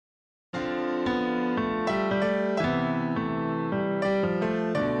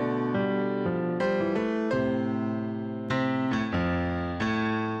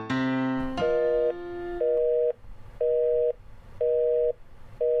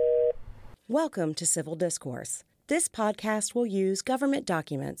Welcome to Civil Discourse. This podcast will use government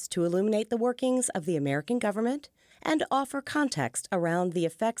documents to illuminate the workings of the American government and offer context around the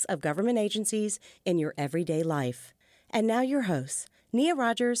effects of government agencies in your everyday life. And now your hosts, Nia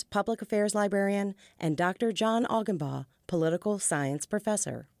Rogers, Public Affairs Librarian, and Dr. John Augenbaugh, Political Science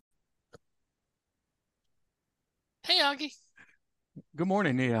Professor. Hey, Augie. Good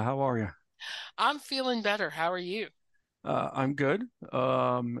morning, Nia. How are you? I'm feeling better. How are you? I'm good.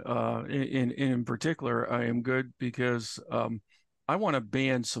 In particular, I am good because I want to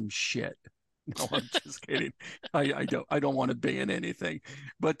ban some shit. No, I'm just kidding. I don't want to ban anything.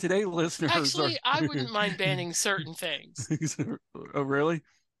 But today, listeners Actually, are. I wouldn't mind banning certain things. Oh, really?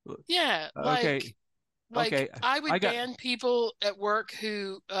 Yeah, Okay. Okay. I would I got. ban people at work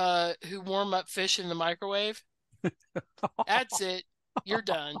who warm up fish in the microwave. That's it. You're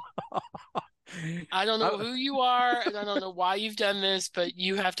done. I don't know who you are, and I don't know why you've done this, but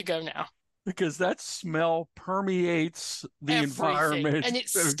you have to go now. Because that smell permeates the Everything, environment. and it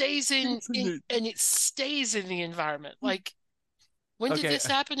stays in the environment. Like, when did Okay. this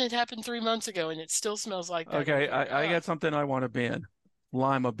happen? It happened 3 months ago, and it still smells like that. Okay, I got something I want to ban.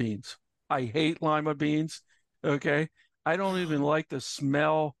 Lima beans. I hate lima beans. Okay. I don't even like the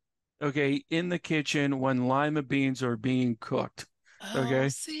smell, okay, in the kitchen when lima beans are being cooked. Oh, Okay.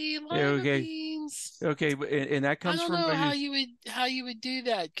 see, Yeah, lima okay. beans. Okay, and that I comes don't from know how you would do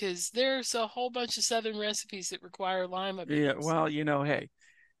that because there's a whole bunch of Southern recipes that require lima yeah, beans. well, hey,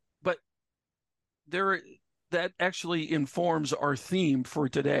 but there that actually informs our theme for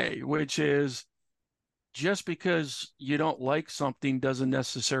today, which is just because you don't like something doesn't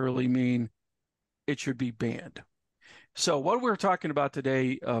necessarily mean it should be banned. So what we're talking about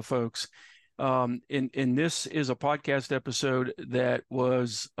today, folks, in this is a podcast episode that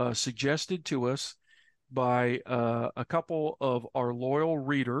was suggested to us by a couple of our loyal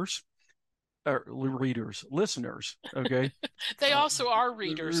listeners. Okay, They also are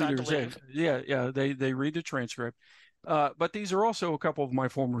readers, I readers. believe. Yeah. They read the transcript. But these are also a couple of my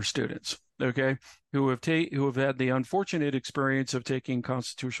former students. Okay, who have had the unfortunate experience of taking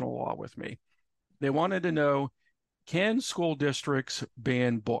constitutional law with me. They wanted to know, can school districts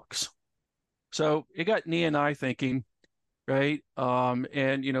ban books? So it got Nia and I thinking, right?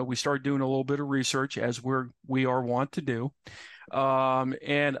 And we started doing a little bit of research as we are wont to do.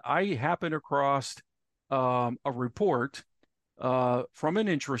 And I happened across a report from an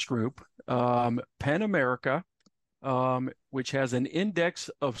interest group, PEN America, which has an index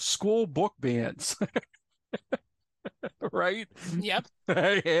of school book bans, right? Yep.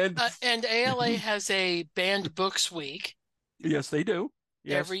 And And ALA has a banned books week yes, they do.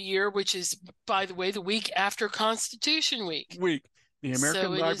 Yes. every year, which is, by the way, the week after Constitution Week. The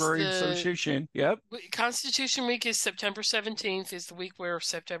American Library Association. Yep. Constitution Week is September 17th, is the week where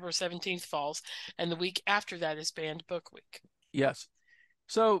September 17th falls, and the week after that is Banned Book Week. Yes.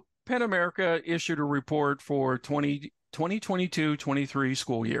 So PEN America issued a report for 2022-23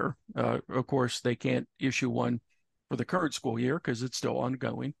 school year. Of course, they can't issue one for the current school year because it's still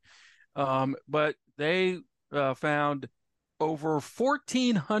ongoing. But they found over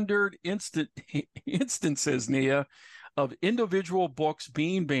 1,400 instances, Nia, of individual books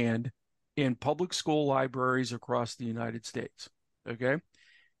being banned in public school libraries across the United States. Okay.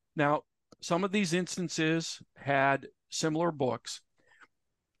 Now, some of these instances had similar books.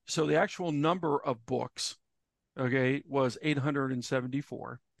 So the actual number of books, okay, was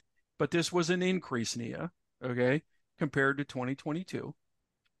 874. But this was an increase, Nia, okay, compared to 2022.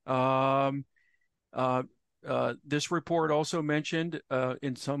 This report also mentioned,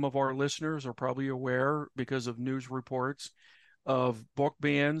 and some of our listeners are probably aware because of news reports of book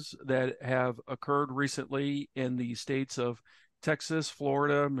bans that have occurred recently in the states of Texas,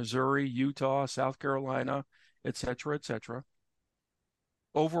 Florida, Missouri, Utah, South Carolina, et cetera, et cetera.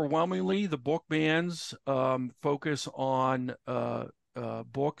 Overwhelmingly, the book bans focus on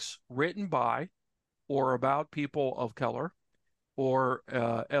books written by or about people of color or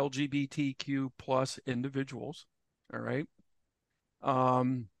LGBTQ plus individuals. All right.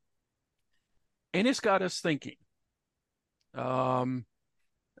 And it's got us thinking. And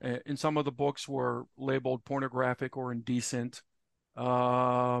some of the books were labeled pornographic or indecent.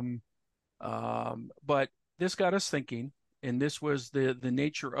 But this got us thinking, and this was the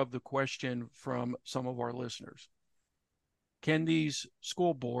nature of the question from some of our listeners. Can these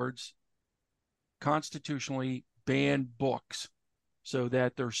school boards constitutionally ban books so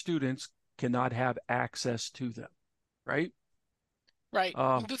that their students cannot have access to them? Right? Right.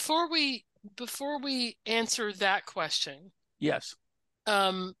 Before we answer that question, yes.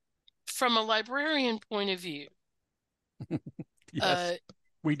 From a librarian point of view, yes.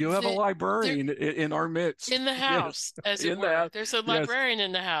 We do have a librarian in our midst. In the house, yes. as it were. There's a librarian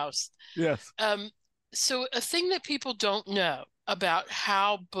in the house. Yes. So a thing that people don't know about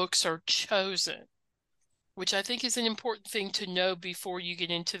how books are chosen, which I think is an important thing to know before you get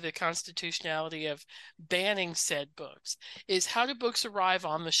into the constitutionality of banning said books, is how do books arrive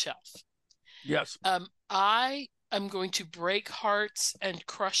on the shelf? Yes. I am going to break hearts and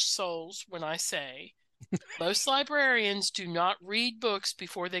crush souls when I say most librarians do not read books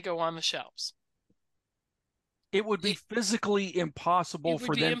before they go on the shelves. It would be physically impossible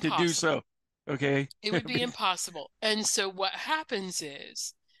for them to do so. Okay. It would be impossible. And so what happens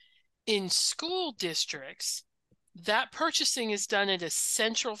is in school districts, that purchasing is done at a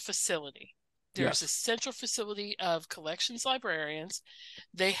central facility. There's a central facility of collections librarians.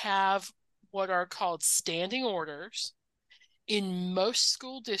 They have what are called standing orders. In most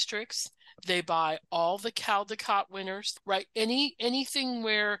school districts, they buy all the Caldecott winners, right? Anything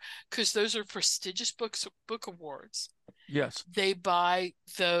where, because those are prestigious book awards. Yes. They buy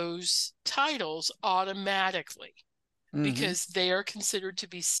those titles automatically because they are considered to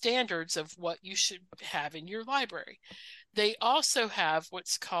be standards of what you should have in your library. They also have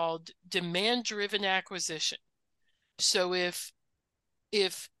what's called demand-driven acquisition. So if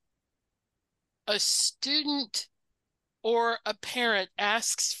a student or a parent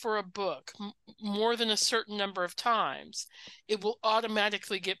asks for a book more than a certain number of times, it will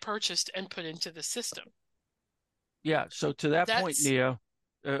automatically get purchased and put into the system. Yeah. So to that point, Nia,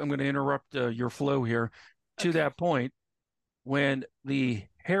 I'm going to interrupt your flow here. To that point, when the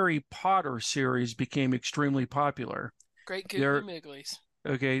Harry Potter series became extremely popular, great Googly Mooglies.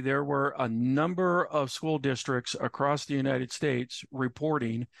 Okay, there were a number of school districts across the United States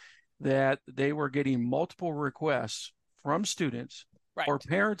reporting that they were getting multiple requests from students or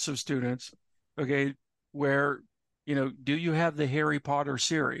parents of students, okay, where, do you have the Harry Potter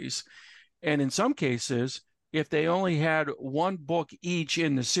series? And in some cases, if they only had one book each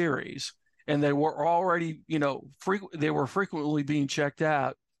in the series and they were already, they were frequently being checked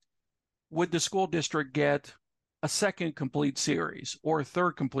out, would the school district get a second complete series or a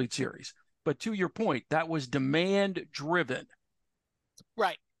third complete series? But to your point, that was demand driven.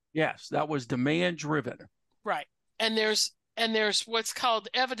 Right. Yes, that was demand driven. Right. And there's what's called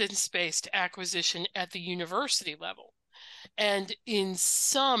evidence-based acquisition at the university level. And in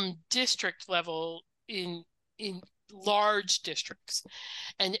some district level in large districts.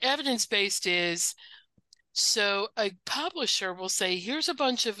 And evidence-based is, so a publisher will say, here's a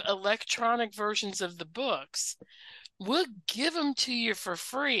bunch of electronic versions of the books. We'll give them to you for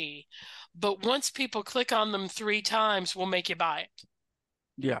free, but once people click on them 3 times, we'll make you buy it.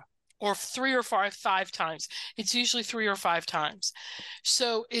 Yeah. Or 3 or 5 times. It's usually 3 or 5 times.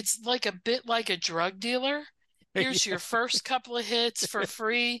 So it's like a bit like a drug dealer. Here's your first couple of hits for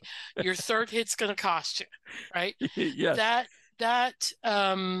free. Your third hit's going to cost you, right? Yes.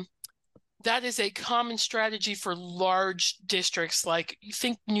 That is a common strategy for large districts, like you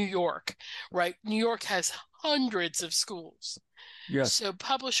think New York, right? New York has hundreds of schools. Yes. So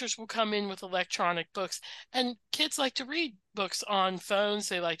publishers will come in with electronic books, and kids like to read books on phones.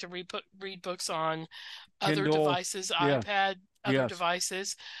 They like to read books on other Kindle, devices, iPad, other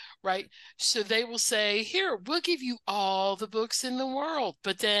devices, right? So they will say, here, we'll give you all the books in the world.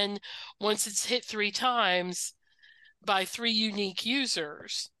 But then once it's hit 3 times by 3 unique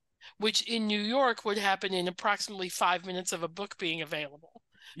users, which in New York would happen in approximately 5 minutes of a book being available.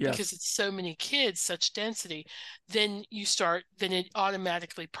 Yes. Because it's so many kids, such density, then it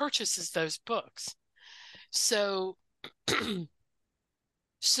automatically purchases those books. So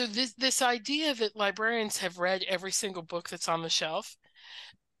this idea that librarians have read every single book that's on the shelf,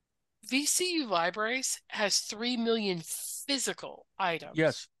 VCU Libraries has 3 million physical items.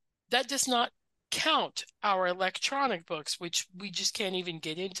 Yes. That does not count our electronic books, which we just can't even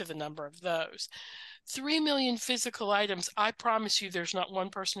get into the number of those. 3 million physical items. I promise you there's not one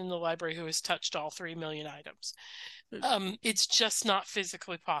person in the library who has touched all 3 million items. It's just not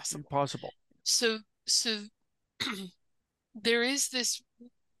physically possible. So there is this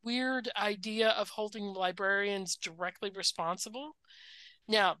weird idea of holding librarians directly responsible.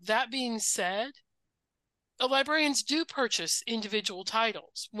 Now, that being said, librarians do purchase individual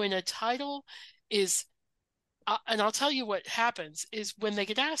titles. When a title is, and I'll tell you what happens, is when they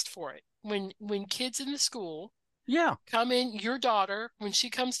get asked for it. When kids in the school come in, your daughter, when she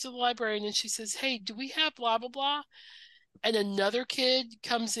comes to the librarian and she says, hey, do we have blah, blah, blah? And another kid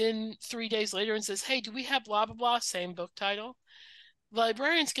comes in 3 days later and says, hey, do we have blah, blah, blah? Same book title. The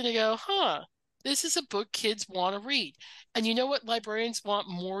librarian's going to go, this is a book kids want to read. And you know what librarians want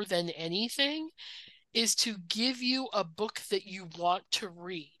more than anything is to give you a book that you want to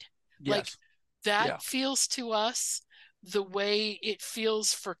read. Like Yes. that feels to us the way it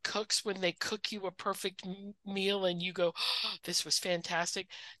feels for cooks when they cook you a perfect meal and you go, oh, this was fantastic.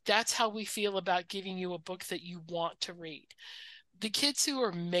 That's how we feel about giving you a book that you want to read. The kids who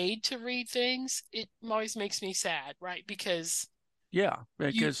are made to read things, it always makes me sad, right? Because Yeah,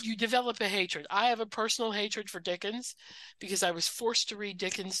 because you develop a hatred. I have a personal hatred for Dickens because I was forced to read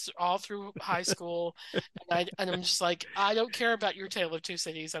Dickens all through high school, and I'm just like, I don't care about your Tale of Two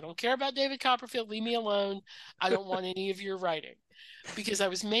Cities. I don't care about David Copperfield. Leave me alone. I don't want any of your writing because I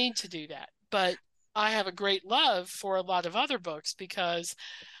was made to do that. But I have a great love for a lot of other books because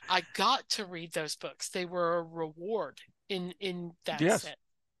I got to read those books. They were a reward in that yes, sense.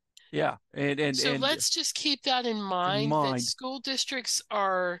 yeah, So and let's just keep that in in mind that mind, school districts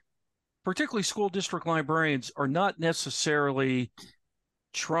are particularly school district librarians, are not necessarily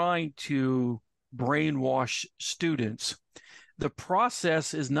trying to brainwash students. The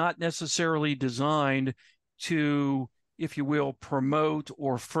process is not necessarily designed to, if you will, promote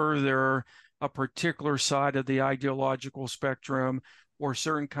or further a particular side of the ideological spectrum or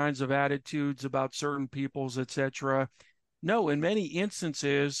certain kinds of attitudes about certain peoples, etc. No, in many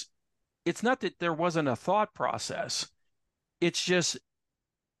instances, it's not that there wasn't a thought process. It's just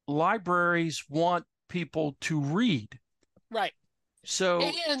libraries want people to read. right.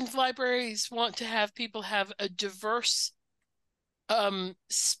 So And libraries want to have people have a diverse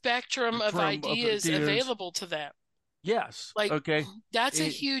spectrum of from ideas ideas, available to them. yes, Like okay, that's a it,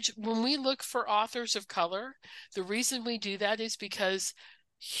 huge, when we look for authors of color, the reason we do that is because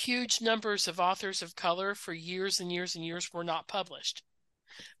huge numbers of authors of color for years and years and years were not published,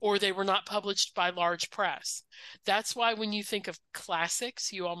 or they were not published by large press. That's why when you think of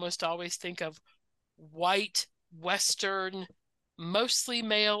classics, you almost always think of white, Western, mostly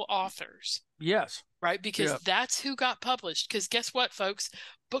male authors, yes, right? Because yeah, that's who got published. Because guess what, folks?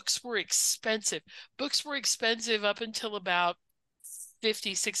 Books were expensive. Books were expensive up until about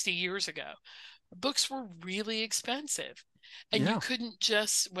 50, 60 years ago. Books were really expensive. And you yeah. couldn't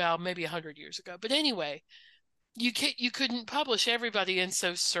just, well, maybe 100 years ago. But anyway, you couldn't publish everybody. And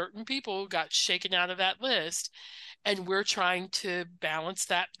so certain people got shaken out of that list. And we're trying to balance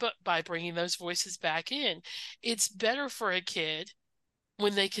that but by bringing those voices back in. It's better for a kid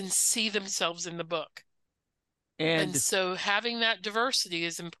when they can see themselves in the book. And And so having that diversity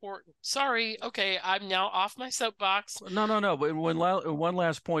is important. Sorry, okay, I'm now off my soapbox. no, no, no. But one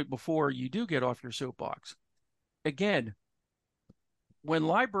last point before you do get off your soapbox. Again, when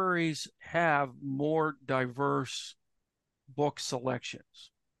libraries have more diverse book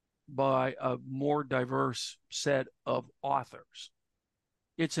selections by a more diverse set of authors,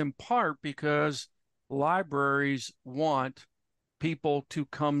 it's in part because libraries want people to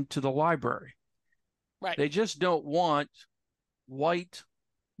come to the library. Right. They just don't want white,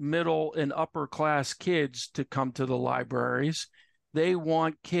 middle, and upper class kids to come to the libraries. They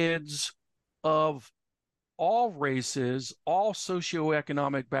want kids of all races, all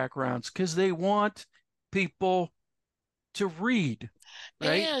socioeconomic backgrounds, because they want people to read,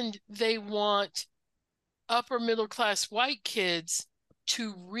 right? And they want upper middle class white kids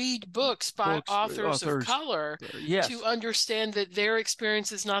to read books by Books, authors of authors, color to yes, understand that their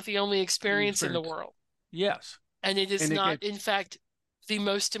experience is not the only experience in the experience, world. yes. And it is And again, not, in fact, the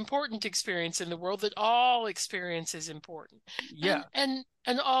most important experience in the world, that all experience is important. yeah, And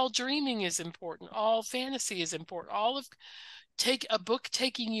all dreaming is important. All fantasy is important. All of take a book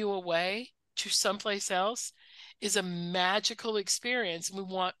taking you away to someplace else is a magical experience. And we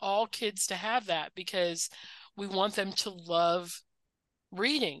want all kids to have that because we want them to love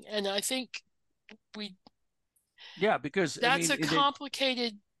reading. And I think we yeah, because I that's mean, a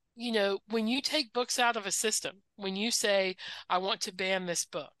complicated, when you take books out of a system, when you say, I want to ban this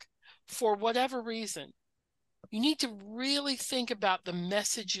book for whatever reason, you need to really think about the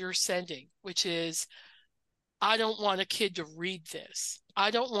message you're sending, which is, I don't want a kid to read this.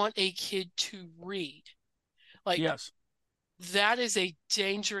 I don't want a kid to read. Like yes, that is a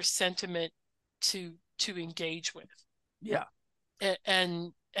dangerous sentiment to engage with. yeah,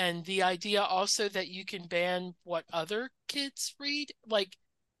 And the idea also that you can ban what other kids read, like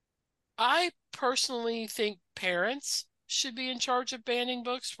I personally think parents should be in charge of banning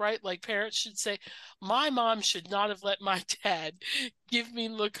books, right? Like parents should say, my mom should not have let my dad give me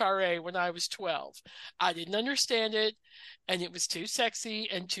Le Carré when I was 12. I didn't understand it, and it was too sexy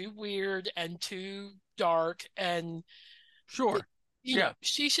and too weird and too dark. And, it, sure, yeah,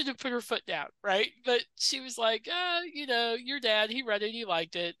 she should have put her foot down, right? But she was like, your dad, he read it, he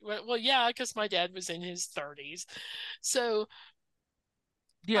liked it. Well, yeah, because my dad was in his 30s. So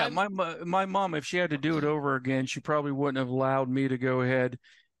Yeah, my mom, if she had to do it over again, she probably wouldn't have allowed me to go ahead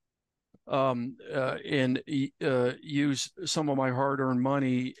and use some of my hard-earned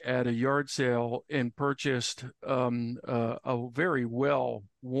money at a yard sale and purchased a very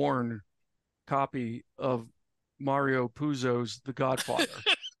well-worn copy of Mario Puzo's The Godfather.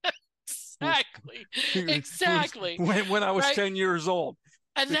 Exactly. When I was right? 10 years old.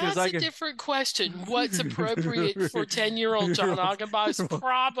 And that's a different question. What's appropriate for 10-year-old John Augenbaugh is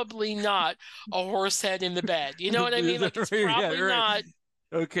probably not a horse head in the bed. You know what I mean? Like, it's probably not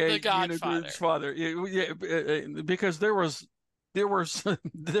okay, The Godfather. Father. Yeah, because there were some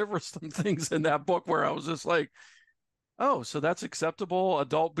things in that book where I was just like, oh, so that's acceptable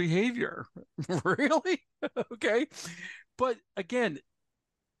adult behavior. Really? Okay. But again,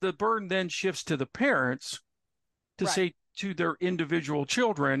 the burden then shifts to the parents to say to their individual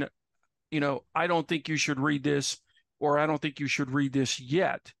children, I don't think you should read this, or I don't think you should read this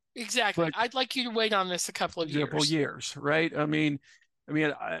yet. Exactly. But I'd like you to wait on this a couple of years. Right? I mean,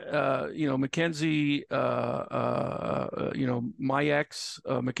 Mackenzie, my ex,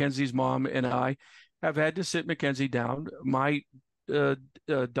 Mackenzie's mom, and I have had to sit Mackenzie down. My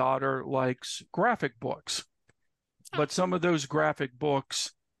daughter likes graphic books, but some of those graphic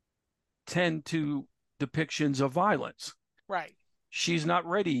books tend to depictions of violence. Right. She's not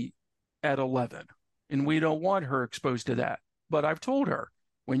ready at 11, and we don't want her exposed to that. But I've told her,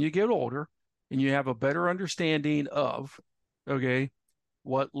 when you get older and you have a better understanding of, okay,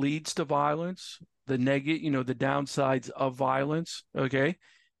 what leads to violence, the negative, the downsides of violence, okay,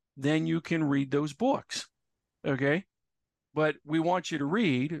 then you can read those books, okay? But we want you to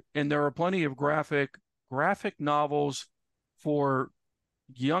read, and there are plenty of graphic novels for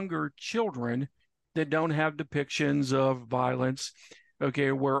younger children that don't have depictions of violence,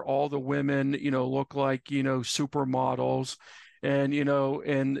 okay, where all the women, look like, supermodels, and,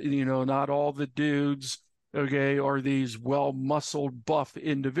 not all the dudes, okay, are these well-muscled, buff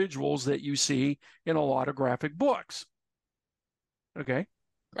individuals that you see in a lot of graphic books. Okay?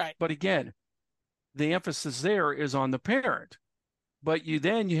 Right. But again, the emphasis there is on the parent. But you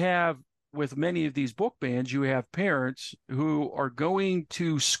have, with many of these book bans, you have parents who are going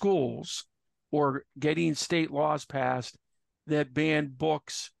to schools or getting state laws passed that ban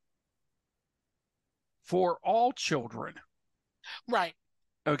books for all children. Right.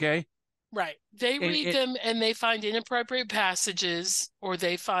 Okay. Right. They read them and they find inappropriate passages, or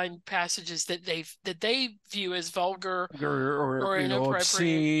they find passages that they view as vulgar or inappropriate,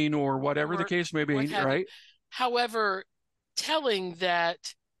 obscene, or whatever the case may be. Right. However, telling that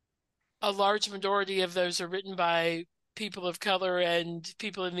a large majority of those are written by people of color and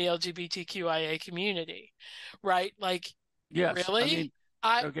people in the LGBTQIA community, right? Like, yes, really?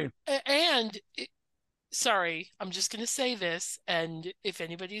 Okay. And sorry, I'm just going to say this, and if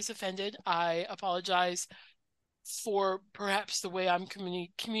anybody is offended, I apologize for perhaps the way I'm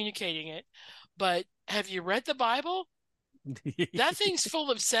communicating it. But have you read the Bible? That thing's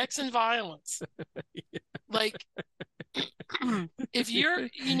full of sex and violence. Like, if you're,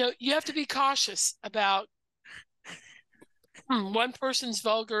 you have to be cautious about one person's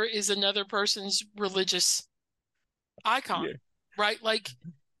vulgar is another person's religious icon, right? Like,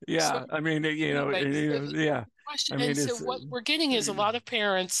 yeah, so, yeah. And so what we're getting is a lot of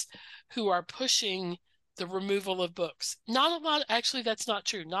parents who are pushing the removal of books. Not a lot, actually, that's not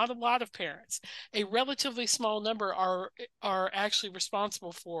true. Not a lot of parents. A relatively small number are actually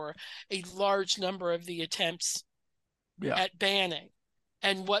responsible for a large number of the attempts at banning.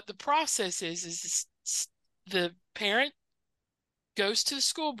 And what the process is the parent goes to the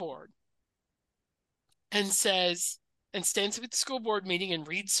school board and says, and stands at the school board meeting and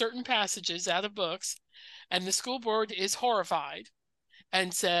reads certain passages out of books, and the school board is horrified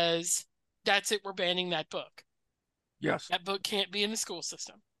and says, that's it, we're banning that book. Yes. That book can't be in the school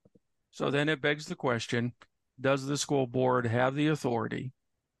system. So then it begs the question, does the school board have the authority,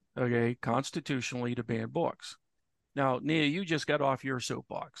 okay, constitutionally, to ban books? Now, Nia, you just got off your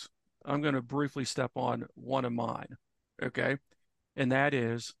soapbox. I'm going to briefly step on one of mine, okay? And that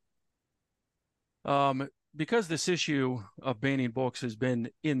is, because this issue of banning books has been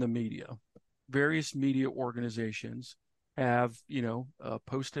in the media, various media organizations have,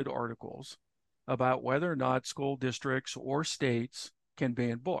 posted articles about whether or not school districts or states can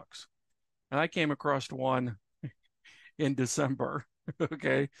ban books. And I came across one in December,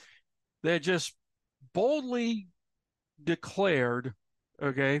 okay, that just boldly declared,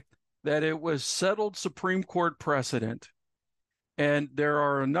 okay, that it was settled Supreme Court precedent. And there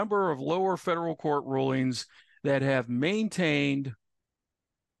are a number of lower federal court rulings that have maintained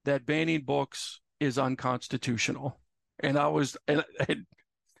that banning books is unconstitutional. And I was, and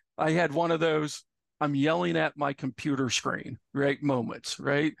I had one of those I'm yelling at my computer screen, right? Moments,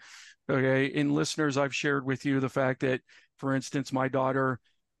 right? Okay. And listeners, I've shared with you the fact that, for instance, my daughter,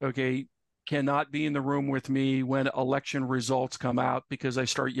 okay, cannot be in the room with me when election results come out because I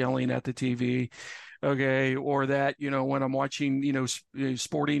start yelling at the TV. Okay. Or that, when I'm watching,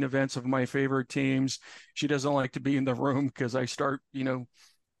 sporting events of my favorite teams, she doesn't like to be in the room because I start,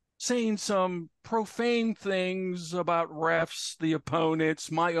 saying some profane things about refs, the opponents,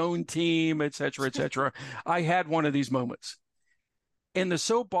 my own team, et cetera, et cetera. I had one of these moments. And the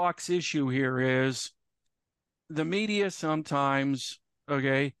soapbox issue here is the media sometimes,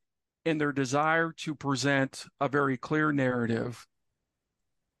 okay, in their desire to present a very clear narrative,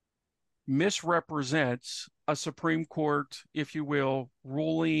 misrepresents a Supreme Court, if you will,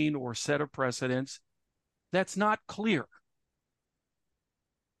 ruling or set of precedents that's not clear.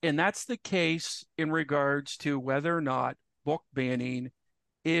 And that's the case in regards to whether or not book banning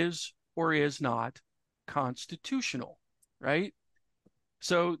is or is not constitutional, right?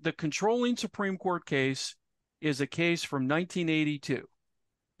 So the controlling Supreme Court case is a case from 1982.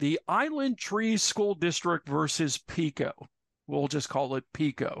 The Island Trees School District versus Pico. We'll just call it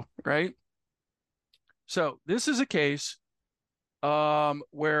Pico, right? So this is a case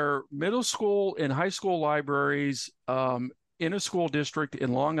where middle school and high school libraries in a school district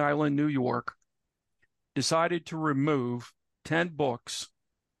in Long Island, New York, decided to remove 10 books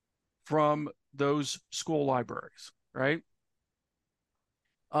from those school libraries, right?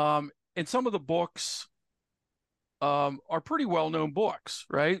 And some of the books are pretty well-known books,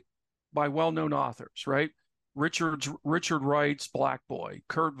 right? By well-known authors, right? Richard Wright's Black Boy,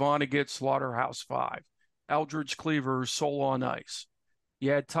 Kurt Vonnegut's Slaughterhouse-Five, Eldridge Cleaver's Soul on Ice. You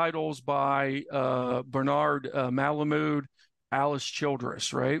had titles by Bernard Malamud, Alice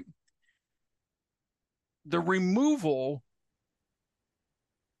Childress, right? The removal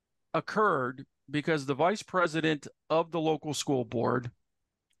occurred because the vice president of the local school board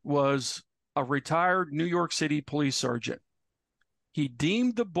was a retired New York City police sergeant. He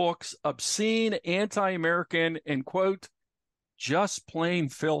deemed the books obscene, anti-American, and, quote, just plain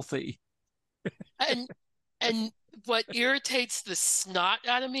filthy. And what irritates the snot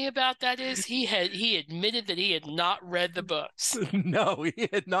out of me about that is he admitted that he had not read the books. No, he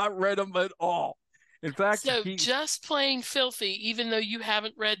had not read them at all. In fact, so just plain filthy, even though you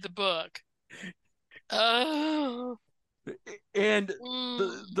haven't read the book. Oh. And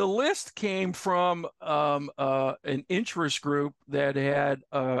the list came from an interest group that had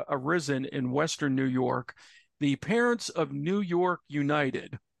arisen in Western New York, the Parents of New York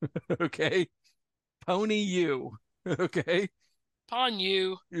United. Okay, Pony U. Okay, Pawn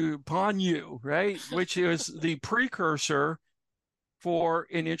U, right? Which is the precursor for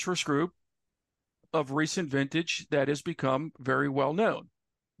an interest group of recent vintage that has become very well known,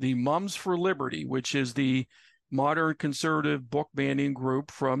 the Mums for Liberty, which is the modern conservative book banning group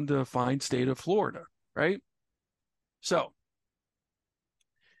from the fine state of Florida, right? So,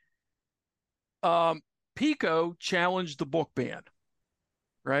 Pico challenged the book ban,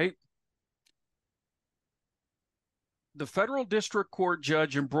 right? The federal district court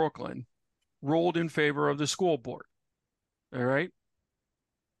judge in Brooklyn ruled in favor of the school board, all right?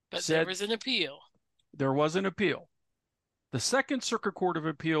 But there was an appeal. There was an appeal. The Second Circuit Court of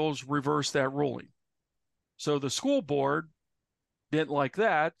Appeals reversed that ruling. So the school board didn't like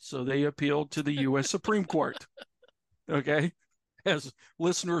that, so they appealed to the U.S. Supreme Court. Okay? As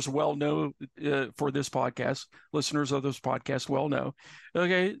listeners well know for this podcast, listeners of this podcast well know.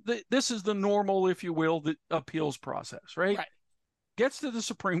 Okay? This is the normal, if you will, the appeals process, right? Right. Gets to the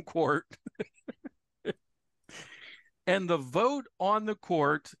Supreme Court. And the vote on the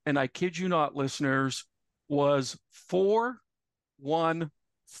court, and I kid you not, listeners, was 4-1-4.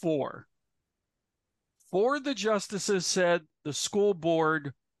 Four of the justices said the school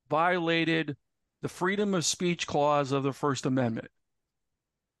board violated the freedom of speech clause of the First Amendment.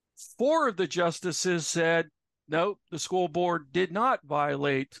 4 of the justices said, no, the school board did not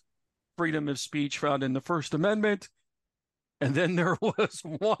violate freedom of speech found in the First Amendment. And then there was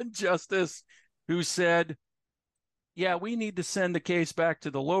one justice who said, yeah, we need to send the case back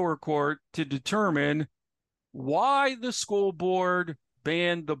to the lower court to determine why the school board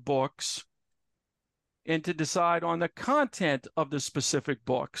banned the books and to decide on the content of the specific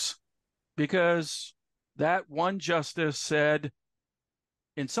books, because that one justice said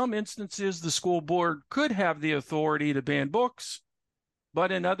in some instances the school board could have the authority to ban books, but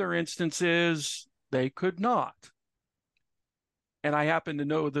in other instances they could not. And I happen to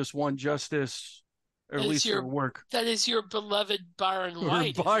know this one justice, or at least their work. That is your beloved Byron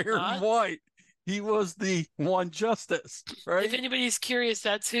White. Byron White. He was the one justice, right? If anybody's curious,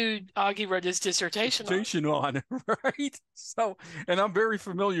 that's who Aughie wrote his dissertation on, right? So, and I'm very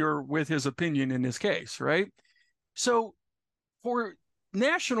familiar with his opinion in this case, right? So, for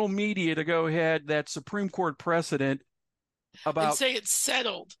national media to go ahead, that Supreme Court precedent about and say it's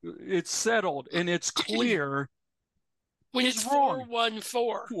settled and it's clear when is it's wrong.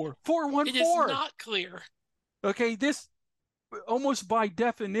 414. 414. It is not clear. Okay, this almost by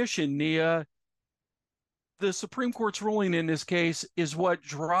definition, Nia, the Supreme Court's ruling in this case is what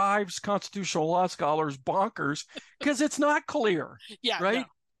drives constitutional law scholars bonkers because it's not clear. Yeah, right? No.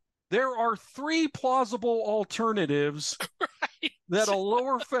 There are three plausible alternatives right. that a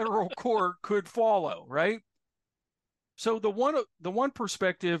lower federal court could follow, right? So the one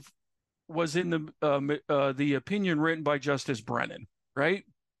perspective was in the opinion written by Justice Brennan, right?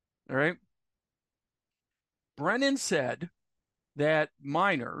 All right. Brennan said that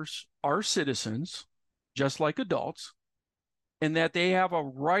minors are citizens, just like adults, and that they have a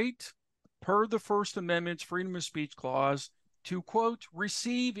right, per the First Amendment's freedom of speech clause, to, quote,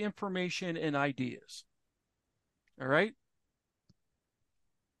 receive information and ideas. All right?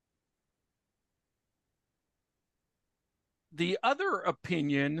 The other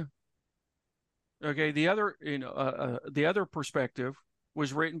opinion, okay, the other perspective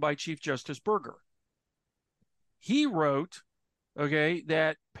was written by Chief Justice Berger. He wrote, okay,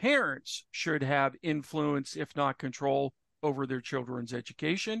 that parents should have influence, if not control, over their children's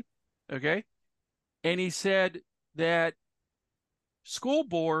education, okay? And he said that school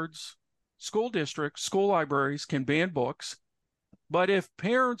boards, school districts, school libraries can ban books, but if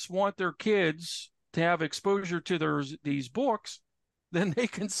parents want their kids to have exposure to these books, then they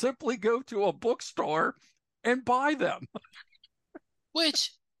can simply go to a bookstore and buy them.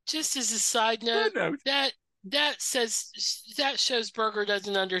 Which, just as a side note, that shows Berger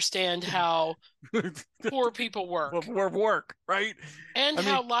doesn't understand how poor people work. Right? And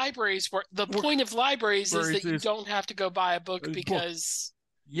how libraries work. The point of libraries is that you don't have to go buy a book because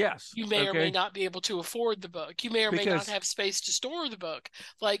you may or may not be able to afford the book. You may or may not have space to store the book.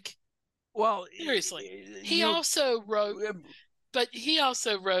 Like, well, seriously. He also wrote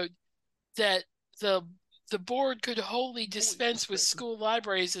that the board could wholly dispense with school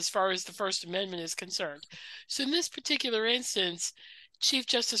libraries as far as the First Amendment is concerned. So in this particular instance, Chief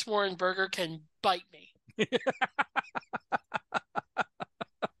Justice Warren Berger can bite me.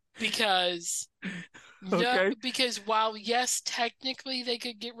 Because while, yes, technically they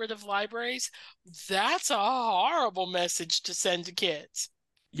could get rid of libraries, that's a horrible message to send to kids.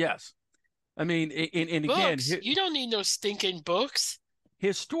 Yes. I mean, and books. Again, you don't need no stinking books.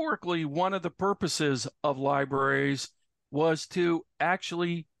 Historically, one of the purposes of libraries was to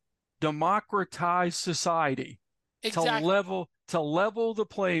actually democratize society, exactly. to level the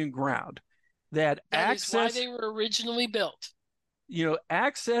playing ground. That is why they were originally built.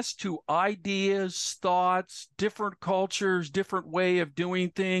 Access to ideas, thoughts, different cultures, different way of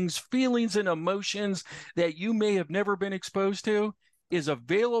doing things, feelings and emotions that you may have never been exposed to is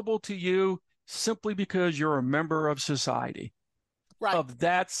available to you simply because you're a member of society. Right. Of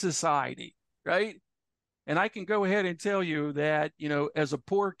that society, right? And I can go ahead and tell you that, as a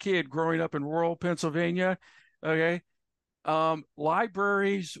poor kid growing up in rural Pennsylvania, okay,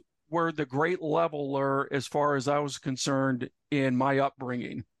 libraries were the great leveler as far as I was concerned in my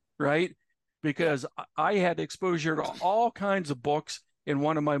upbringing, right? Because I had exposure to all kinds of books, and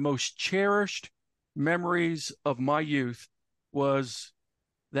one of my most cherished memories of my youth was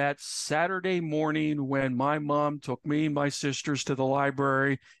that Saturday morning when my mom took me and my sisters to the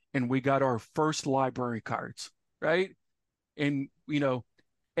library and we got our first library cards, right? And,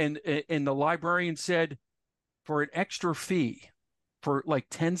 and the librarian said, for an extra fee, for like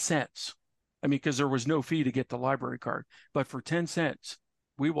 10 cents, I mean, because there was no fee to get the library card, but for 10 cents,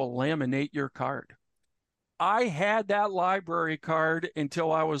 we will laminate your card. I had that library card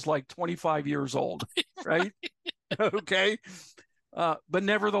until I was like 25 years old, right? Okay. But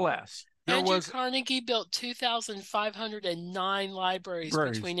nevertheless, Andrew Carnegie built 2,509 libraries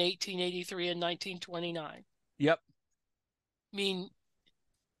between 1883 and 1929. Yep. I mean,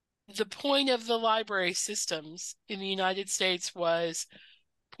 the point of the library systems in the United States was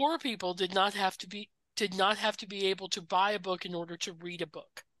poor people did not have to be able to buy a book in order to read a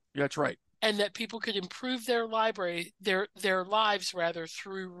book. That's right. And that people could improve their lives rather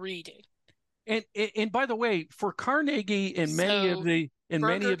through reading. And by the way, for Carnegie and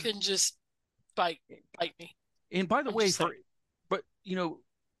Berger can just bite me. And by the way, but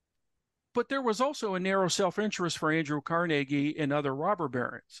there was also a narrow self-interest for Andrew Carnegie and other robber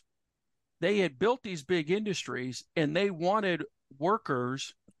barons. They had built these big industries, and they wanted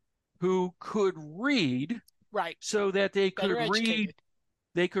workers who could read, right, so that they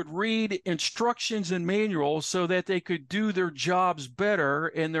could read instructions and manuals so that they could do their jobs better,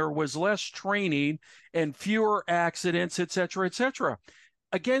 and there was less training and fewer accidents, et cetera, et cetera.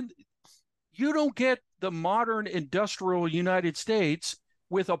 Again, you don't get the modern industrial United States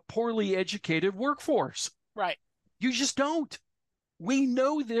with a poorly educated workforce. Right. You just don't. We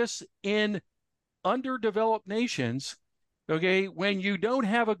know this in underdeveloped nations, okay, when you don't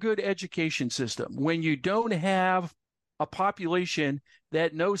have a good education system, when you don't have a population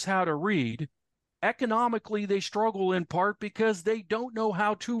that knows how to read, economically they struggle in part because they don't know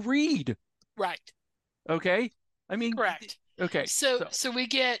how to read. Right. Okay? I mean, correct. Okay. So we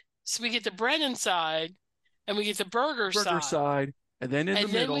get the Brennan side, and we get the Burger side, and then in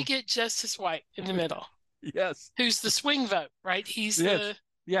the middle, we get Justice White in the middle. Yes. Who's the swing vote, right? He's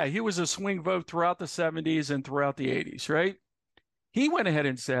Yeah, he was a swing vote throughout the 70s and throughout the 80s, right? He went ahead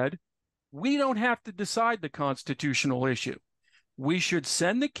and said, we don't have to decide the constitutional issue. We should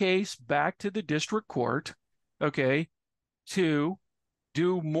send the case back to the district court, okay, to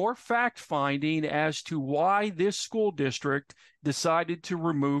do more fact finding as to why this school district decided to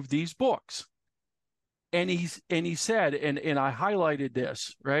remove these books. And he said, and I highlighted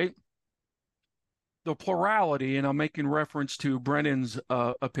this, right? The plurality, and I'm making reference to Brennan's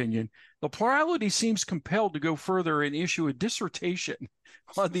opinion, the plurality seems compelled to go further and issue a dissertation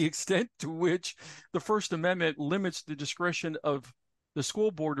on the extent to which the First Amendment limits the discretion of the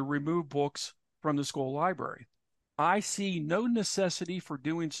school board to remove books from the school library. I see no necessity for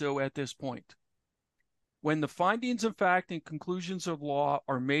doing so at this point. When the findings of fact and conclusions of law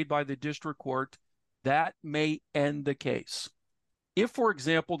are made by the district court, that may end the case. If, for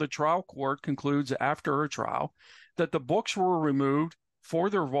example, the trial court concludes after a trial that the books were removed for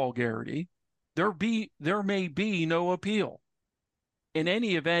their vulgarity, there may be no appeal. In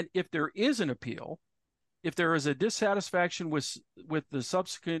any event, if there is an appeal, if there is a dissatisfaction with the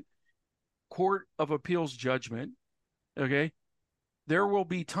subsequent Court of Appeals judgment, okay, there will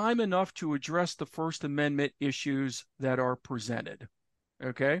be time enough to address the First Amendment issues that are presented,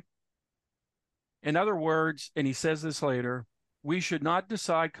 okay? In other words, and he says this later, we should not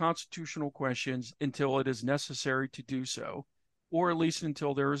decide constitutional questions until it is necessary to do so, or at least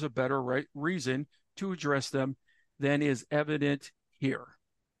until there is a better reason to address them than is evident here.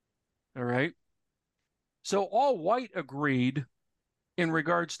 All right? So all White agreed in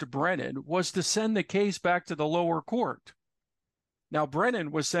regards to Brennan was to send the case back to the lower court. Now, Brennan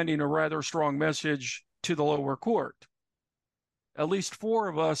was sending a rather strong message to the lower court. At least 4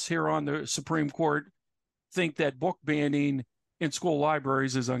 of us here on the Supreme Court think that book banning in school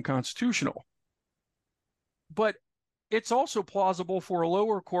libraries is unconstitutional. But it's also plausible for a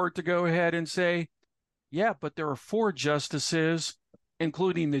lower court to go ahead and say, yeah, but there are 4 justices,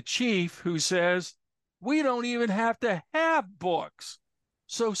 including the chief, who says, we don't even have to have books.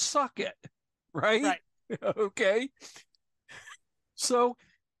 So suck it, right? Right. Okay. So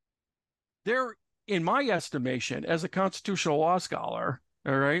there, in my estimation, as a constitutional law scholar,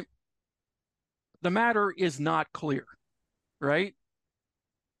 all right, the matter is not clear, right?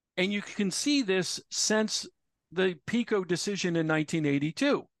 And you can see this since the PICO decision in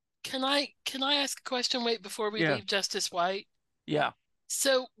 1982. Can I ask a question, wait, before we leave Justice White? Yeah.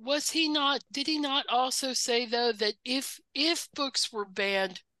 So did he not also say, though, that if books were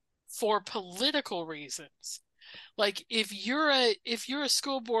banned for political reasons, like if you're a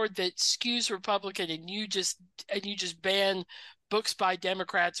school board that skews Republican and you just ban books by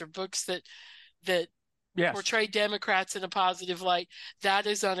Democrats or books that yes. portray Democrats in a positive light, that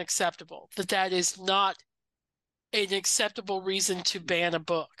is unacceptable. That is not an acceptable reason to ban a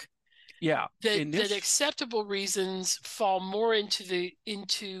book. Yeah. That acceptable reasons fall more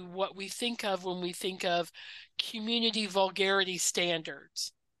into what we think of when we think of community vulgarity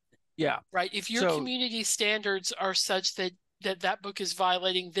standards. Yeah. Right. If your community standards are such that book is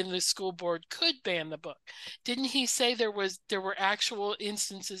violating, then the school board could ban the book. Didn't he say there were actual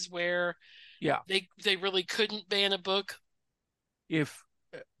instances where they really couldn't ban a book? If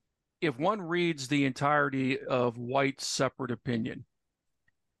one reads the entirety of White's separate opinion,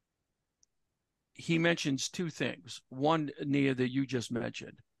 he mentions 2 things. One, Nia, that you just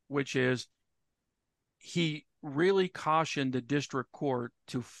mentioned, which is he really cautioned the district court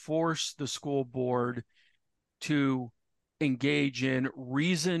to force the school board to engage in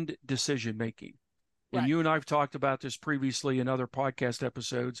reasoned decision making. And you and I have talked about this previously in other podcast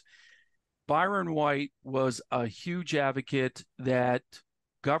episodes. Byron White was a huge advocate that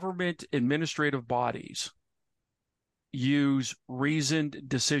government administrative bodies use reasoned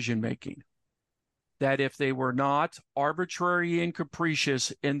decision making. that if they were not arbitrary and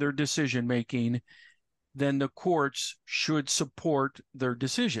capricious in their decision making, then the courts should support their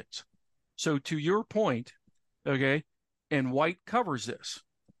decisions. So to your point, okay, and White covers this,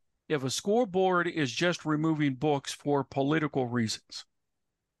 if a school board is just removing books for political reasons,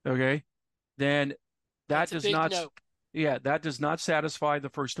 okay, then that That's a does big not, nope. that does not satisfy the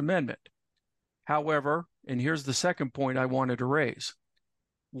First Amendment. However, and here's the second point I wanted to raise,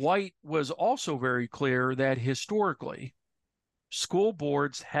 White was also very clear that historically, school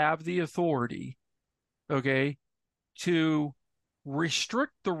boards have the authority, okay, to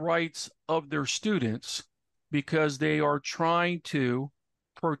restrict the rights of their students because they are trying to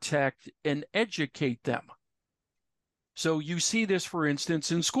protect and educate them. So you see this, for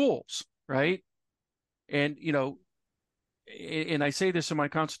instance, in schools, right? And, and I say this in my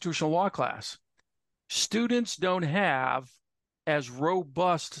constitutional law class, students don't have as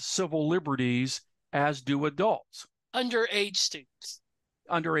robust civil liberties as do adults. Underage students.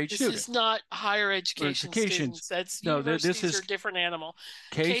 This is not higher education students. That's universities are a different animal.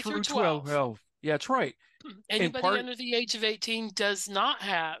 K through 12. Oh, yeah, that's right. Anybody under the age of 18 does not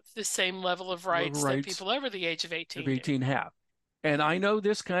have the same level of rights that people over the age of 18 have. And I know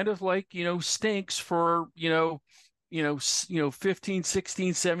this kind of stinks for, 15,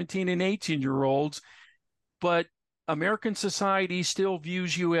 16, 17, and 18-year-olds, but American society still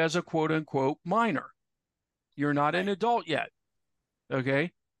views you as a quote unquote minor. You're not an adult yet.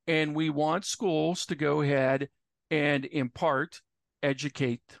 Okay. And we want schools to go ahead and impart,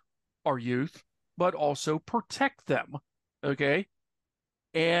 educate our youth, but also protect them. Okay.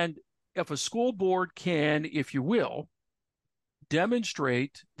 And if a school board can, if you will,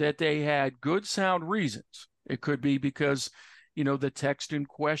 demonstrate that they had good, sound reasons, it could be because, the text in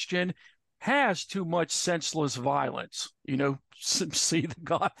question has too much senseless violence, see The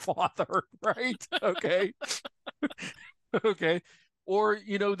Godfather, right? Okay. Okay. Or,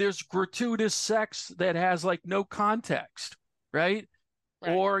 there's gratuitous sex that has no context, right?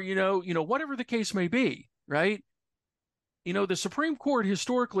 Or, whatever the case may be, right? The Supreme Court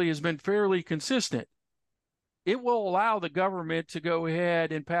historically has been fairly consistent. It will allow the government to go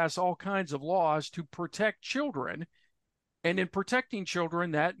ahead and pass all kinds of laws to protect children. And in protecting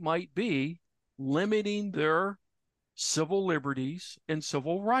children, that might be limiting their civil liberties and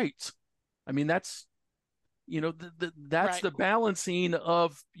civil rights. I mean, that's the balancing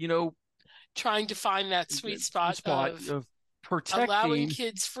of trying to find that sweet spot of protecting, allowing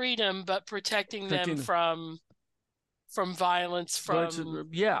kids freedom but protecting them from violence, from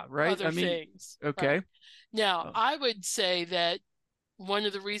other things. Okay. Right. Now, I would say that one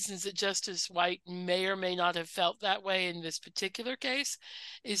of the reasons that Justice White may or may not have felt that way in this particular case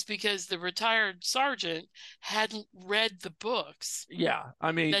is because the retired sergeant hadn't read the books. Yeah,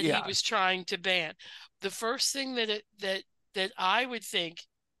 I mean, that he was trying to ban. The first thing that I would think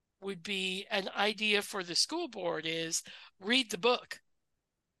would be an idea for the school board is read the book.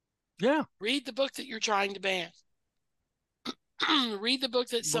 Yeah, read the book that you're trying to ban. Read the book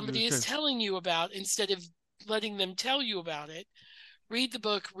that somebody is telling you about instead of letting them tell you about it. Read the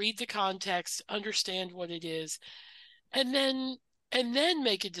book, read the context, understand what it is, and then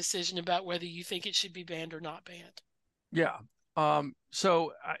make a decision about whether you think it should be banned or not banned. Yeah.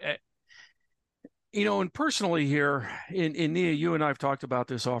 So, and personally here in Nia, you and I have talked about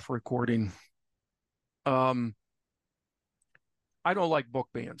this off recording. I don't like book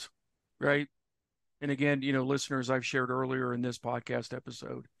bans, right? And again, listeners, I've shared earlier in this podcast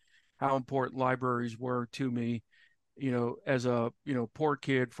episode how important libraries were to me, as a, poor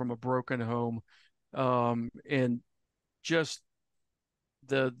kid from a broken home. And just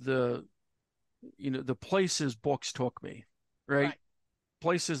the places books took me, right?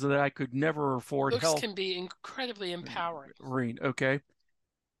 Places that I could never afford. Books can be incredibly empowering. Okay.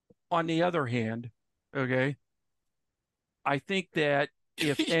 On the other hand, okay, I think that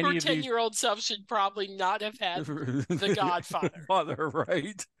if any of 10-year-old self should probably not have had The Godfather.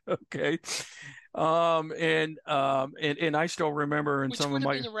 Right? Okay. And I still remember in some of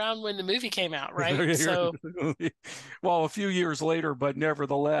my, which would have been around when the movie came out, right? So, well, a few years later, but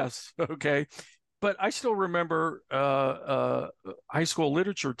nevertheless, okay. But I still remember high school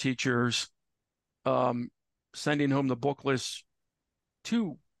literature teachers sending home the book list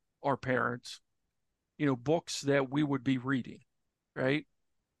to our parents, books that we would be reading, right?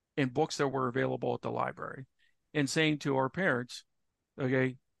 And books that were available at the library, and saying to our parents,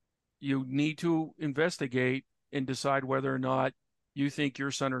 okay, you need to investigate and decide whether or not you think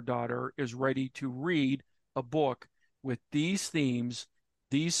your son or daughter is ready to read a book with these themes,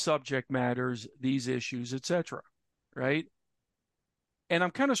 these subject matters, these issues, etc. Right? And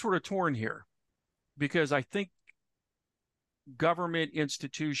I'm kind of sort of torn here. because I think government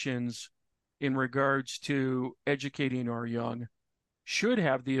institutions, in regards to educating our young, should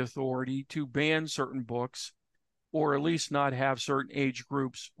have the authority to ban certain books, or at least not have certain age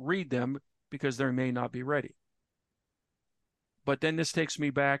groups read them because they may not be ready. But then this takes me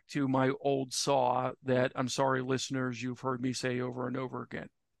back to my old saw that, I'm sorry, listeners, you've heard me say over and over again.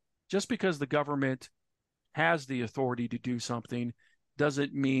 Just because the government has the authority to do something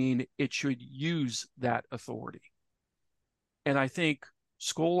doesn't mean it should use that authority. And I think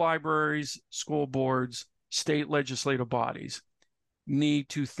school libraries, school boards, state legislative bodies need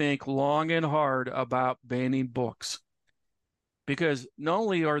to think long and hard about banning books, because not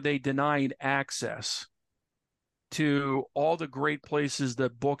only are they denying access to all the great places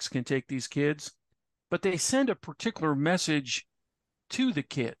that books can take these kids, but they send a particular message to the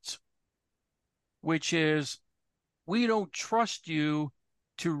kids, which is, we don't trust you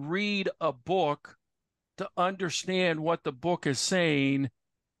to read a book to understand what the book is saying,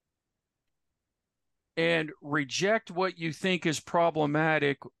 and reject what you think is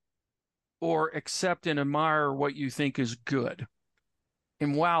problematic or accept and admire what you think is good.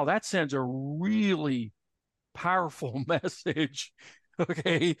 And wow, that sends a really powerful message,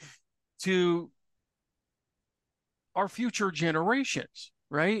 okay, to our future generations,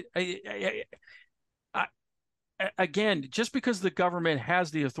 right? Again, just because the government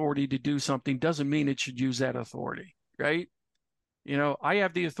has the authority to do something doesn't mean it should use that authority, right? You know, I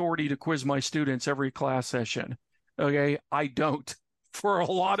have the authority to quiz my students every class session. Okay. I don't, for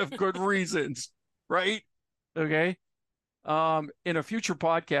a lot of good reasons, right? Okay. In a future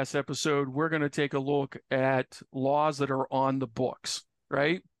podcast episode, we're going to take a look at laws that are on the books,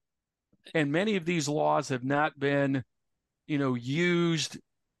 right? And many of these laws have not been, used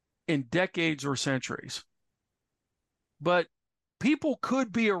in decades or centuries. But people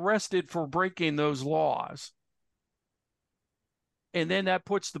could be arrested for breaking those laws. And then that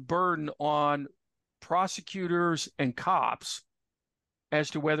puts the burden on prosecutors and cops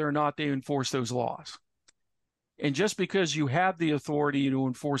as to whether or not they enforce those laws. And just because you have the authority to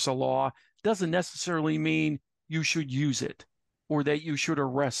enforce a law doesn't necessarily mean you should use it or that you should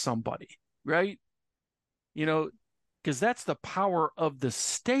arrest somebody, right? Because that's the power of the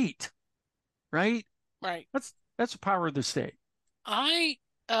state, right? Right. That's the power of the state. I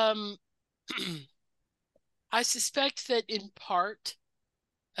I suspect that in part,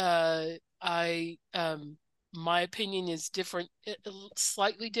 I my opinion is different,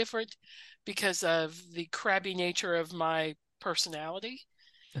 slightly different, because of the crabby nature of my personality.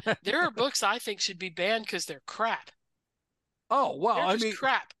 There are books I think should be banned because they're crap. Oh, well, They're just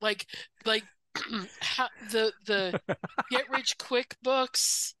crap. Like how, the get rich quick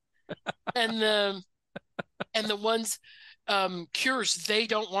books and the ones cures they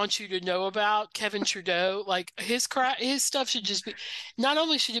don't want you to know about, Kevin Trudeau, like his stuff should just be, not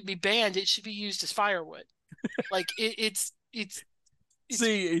only should it be banned, it should be used as firewood. Like it's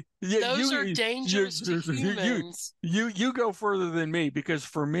See, those are dangerous to humans. You go further than me, because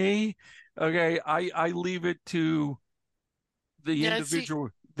for me, okay, I leave it to the individual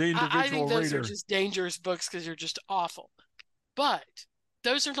I think those reader. are just dangerous books because they're just awful. But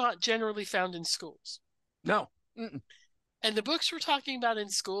those are not generally found in schools. No. Mm-mm. And the books we're talking about in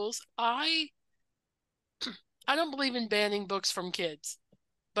schools, I don't believe in banning books from kids,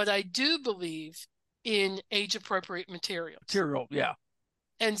 but I do believe in age-appropriate materials. Yeah.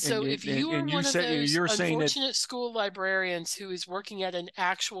 And so if you are one of those unfortunate school librarians who is working at an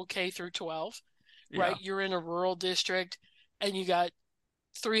actual K through 12, right? You're in a rural district and you got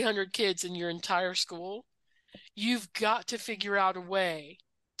 300 kids in your entire school, you've got to figure out a way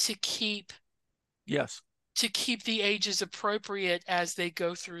to keep the ages appropriate as they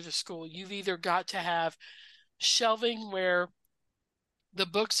go through the school. You've either got to have shelving where the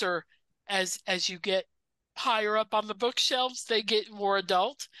books are, as you get higher up on the bookshelves, they get more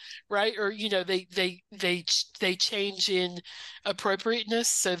adult, right? Or they change in appropriateness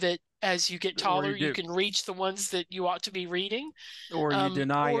so that as you get taller, you can reach the ones that you ought to be reading. Or you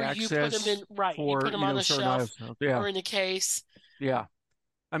deny or access. You put them in, right. You put them on a shelf or in a case. Yeah.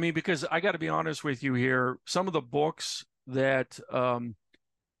 I mean, because I got to be honest with you here, some of the books that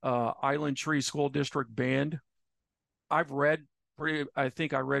Island Tree School District banned, I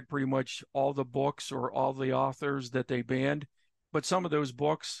think I read pretty much all the books or all the authors that they banned, but some of those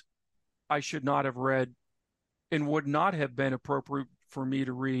books I should not have read and would not have been appropriate for me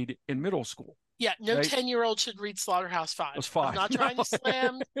to read in middle school. Yeah, no 10-year-old should read Slaughterhouse-Five. That's fine. I'm not trying to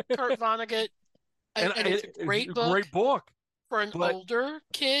slam Kurt Vonnegut. And it's a great book. Great book. For an older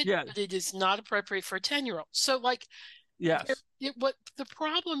kid, yeah. but it is not appropriate for a 10-year-old. So, like, Yes. What the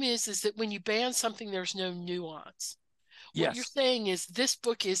problem is that when you ban something, there's no nuance. What you're Yes. saying is this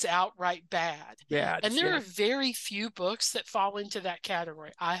book is outright bad. Bad. And there Yeah. are very few books that fall into that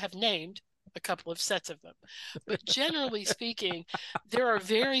category. I have named a couple of sets of them. But generally speaking, there are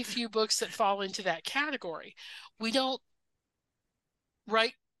very few books that fall into that category. We don't,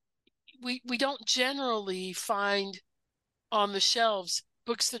 right? We don't generally find on the shelves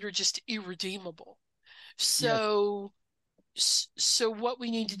books that are just irredeemable. Yes. So what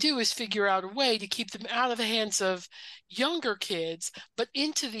we need to do is figure out a way to keep them out of the hands of younger kids, but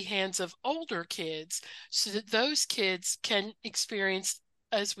into the hands of older kids so that those kids can experience,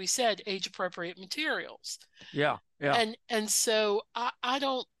 as we said, age appropriate materials. Yeah. Yeah. And so I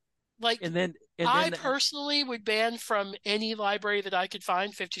don't like And then I personally would ban from any library that I could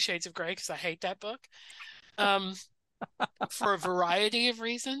find 50 Shades of Grey because I hate that book. For a variety of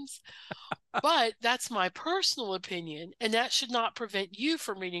reasons. But that's my personal opinion, and that should not prevent you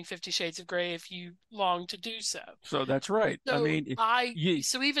from reading 50 Shades of Grey if you long to do so. so that's right. I So mean,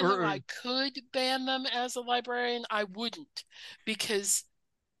 so even though I could ban them as a librarian, I wouldn't, because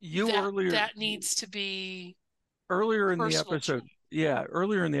that needs to be earlier in the personal episode. choice. Yeah,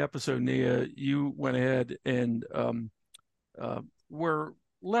 earlier in the episode, Nia, you went ahead and were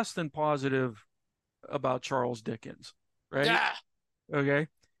less than positive about Charles Dickens, right? Ah, Okay. it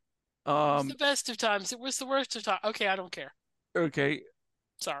was the best of times. It was the worst of times. Okay, I don't care. Okay.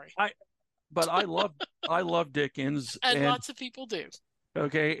 Sorry. But I love Dickens, And and lots of people do.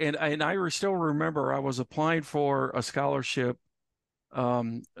 okay, and I still remember I was applying for a scholarship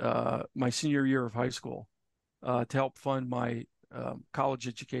my senior year of high school to help fund my college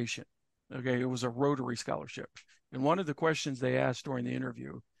education. Okay, it was a Rotary scholarship, and one of the questions they asked during the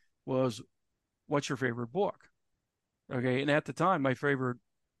interview was, "What's your favorite book?" Okay, and at the time, my favorite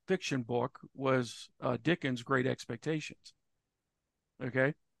fiction book was Dickens' Great Expectations.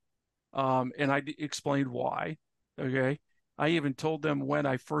 Okay, and I explained why. Okay, I even told them when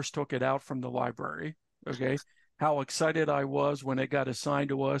I first took it out from the library. Okay, how excited I was when it got assigned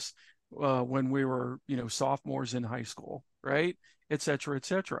to us when we were, sophomores in high school, right? Et cetera, et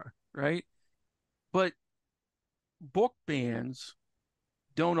cetera, right? But book bans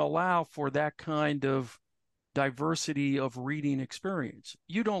don't allow for that kind of diversity of reading experience.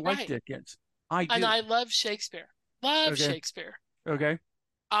 You don't like Right. Dickens. I And do. I love Shakespeare. Love Okay. Shakespeare. Okay.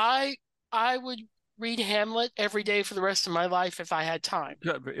 I would read Hamlet every day for the rest of my life if I had time.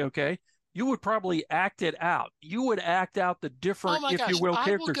 Okay. You would probably act it out. You would act out the Oh different, my if you gosh, will,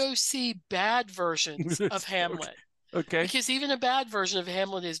 I will characters. go see bad versions of Hamlet Okay. because even a bad version of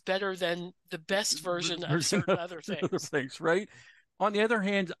Hamlet is better than the best version of Version certain of other other things. things, right? On the other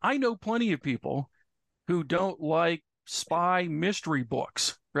hand, I know plenty of people who don't like spy mystery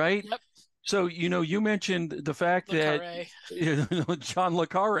books, right? Yep. So, you mentioned the fact Le that Carre. John Le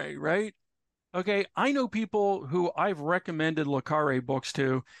Carre, right? Okay, I know people who I've recommended Le Carre books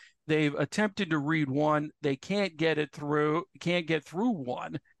to. They've attempted to read one, they can't get through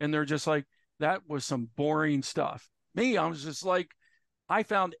one, and they're just like, that was some boring stuff. Me, I was just like, I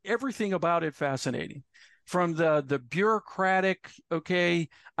found everything about it fascinating, from the bureaucratic, okay,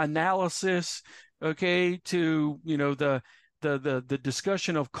 analysis, okay, to the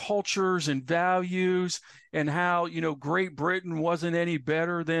discussion of cultures and values, and how Great Britain wasn't any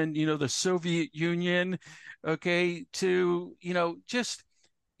better than the Soviet Union, okay, to just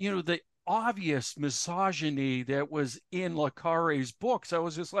the obvious misogyny that was in Le Carre's books. I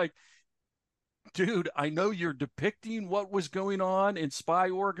was just like, dude, I know you're depicting what was going on in spy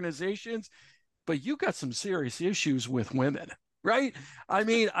organizations, but you got some serious issues with women, right? I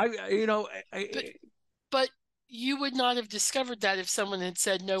mean, But but you would not have discovered that if someone had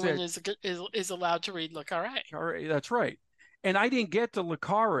said no one said, is allowed to read Le Carre. all right, that's right. And I didn't get to Le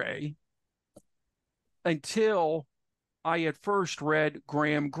Carre until I had first read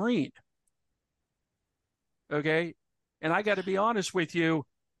Graham Greene. Okay. And I got to be honest with you,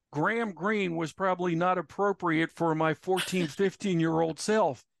 Graham Greene was probably not appropriate for my 14, 15-year-old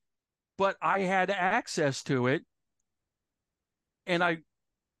self, but I had access to it, and I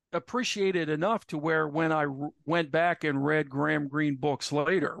appreciated enough to where when I went back and read Graham Greene books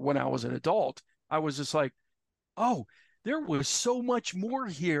later when I was an adult, I was just like, oh, there was so much more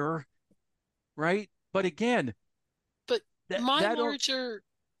here, right? But again, But that my that don't larger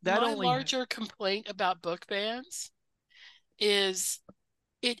that my only larger complaint about book bans is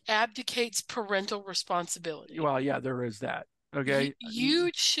it abdicates parental responsibility. well, yeah, there is that. Okay. You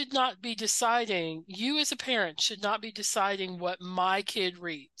should not be deciding, you as a parent should not be deciding what my kid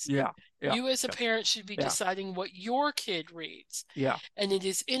reads. Yeah. Yeah. You as a parent should be Yeah. deciding what your kid reads. Yeah. And it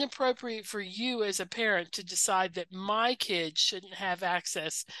is inappropriate for you as a parent to decide that my kid shouldn't have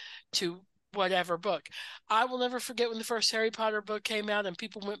access to whatever book. I will never forget when the first Harry Potter book came out and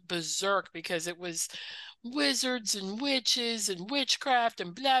people went berserk because it was wizards and witches and witchcraft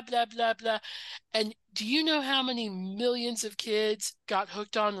and blah, blah, blah, blah. And do you know how many millions of kids got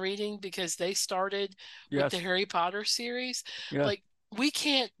hooked on reading because they started with the Yes. Harry Potter series? Yeah. Like, we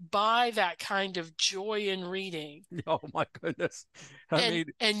can't buy that kind of joy in reading. Oh my goodness. And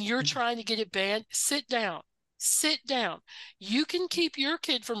you're trying to get it banned. Sit down. Sit down. You can keep your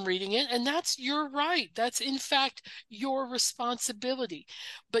kid from reading it, and that's your right. That's, in fact, your responsibility.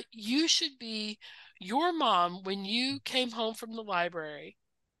 But you should be, your mom, when you came home from the library,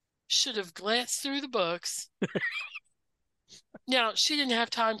 should have glanced through the books. Now, she didn't have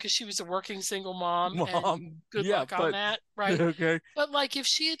time because she was a working single mom, and good luck on that, right? Okay. But like if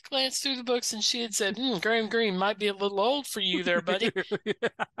she had glanced through the books and she had said, Graham Greene might be a little old for you there, buddy.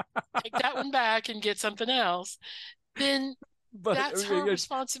 Take that one back and get something else. Then that's her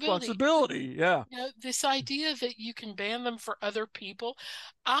responsibility. Responsibility, yeah. You know, this idea that you can ban them for other people.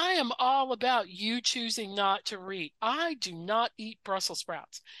 I am all about you choosing not to read. I do not eat Brussels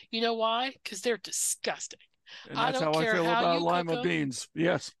sprouts. You know why? Because they're disgusting. And that's how I feel about lima beans.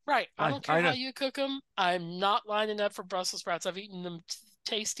 Yes. Right. I don't care how you cook them. I'm not lining up for Brussels sprouts. I've eaten them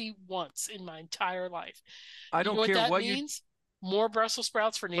tasty once in my entire life. I don't care what means. More Brussels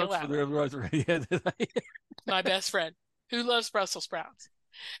sprouts for Neil Adler. My best friend who loves Brussels sprouts.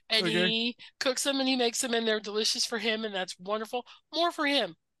 And he cooks them and he makes them and they're delicious for him and that's wonderful. More for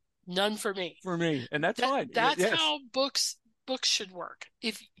him. None for me. For me. And that's fine. That's how books should work.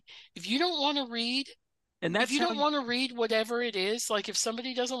 If you don't want to read, and if you don't want to read whatever it is, like if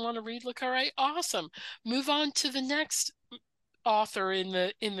somebody doesn't want to read Le Carré, awesome. Move on to the next author in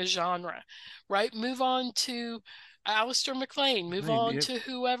the genre, right? Move on to Alistair MacLean. Move on to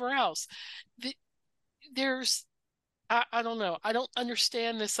whoever else. I don't know. I don't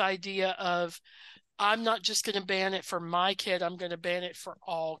understand this idea of I'm not just going to ban it for my kid. I'm going to ban it for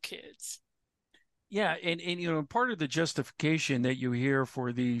all kids. Yeah, and you know, part of the justification that you hear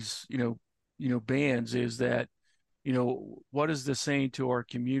for these, bans is that, what is this saying to our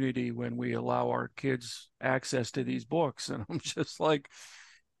community when we allow our kids access to these books? And I'm just like,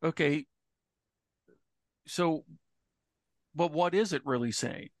 okay, so, but what is it really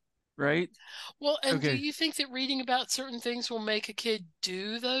saying? Right? Well, and do you think that reading about certain things will make a kid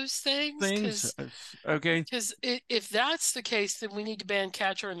do those things? Okay. Because if that's the case, then we need to ban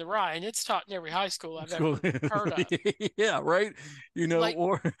Catcher in the Rye, and it's taught in every high school I've ever heard of. Yeah, right.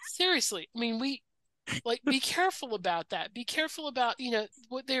 Or seriously, I mean, be careful about that. Be careful about,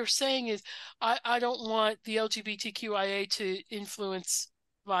 what they're saying is, I don't want the LGBTQIA to influence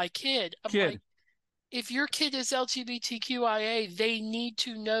my kid. Like, if your kid is LGBTQIA, they need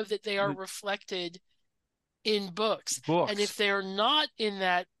to know that they are reflected in books. And if they're not in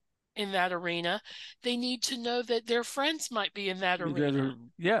that arena, they need to know that their friends might be in that arena.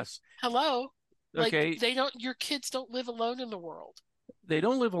 Yes. Hello. Okay. Like your kids don't live alone in the world. They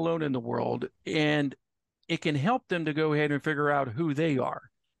don't live alone in the world, and it can help them to go ahead and figure out who they are.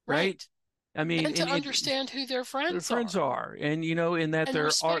 Right. I mean, and to understand who their friends are, and in that there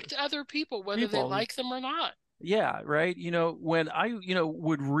respect other people, whether they like them or not. Yeah, right. When I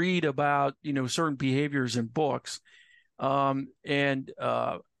would read about certain behaviors in books, and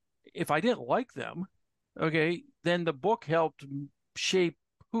if I didn't like them, okay, then the book helped shape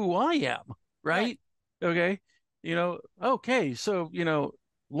who I am, right? Okay, okay, so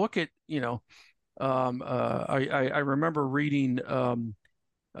look at I remember reading.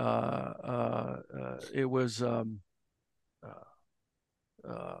 It was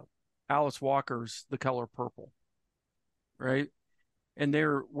Alice Walker's The Color Purple, right? And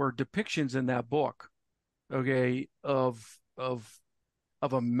there were depictions in that book, okay, of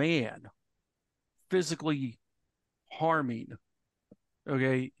a man physically harming,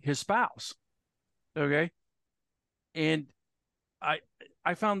 okay, his spouse, okay, and I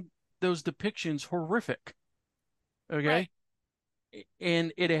found those depictions horrific, okay.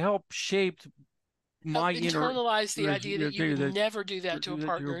 And it helped shape my internalize the idea that you would never do that to a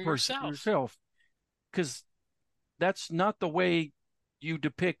partner yourself. Because that's not the way you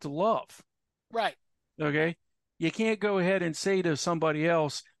depict love. Right. Okay. You can't go ahead and say to somebody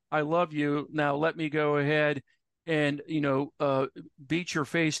else, I love you. Now let me go ahead and, beat your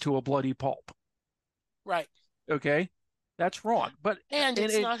face to a bloody pulp. Right. Okay. That's wrong. But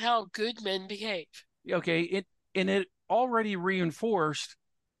it's not how good men behave. Okay. It already reinforced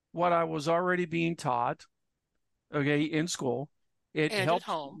what I was already being taught, okay, in school. It And at helped,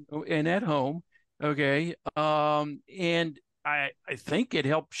 home. and at home, okay. And I think it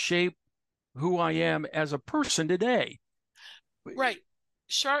helped shape who I am as a person today. Right.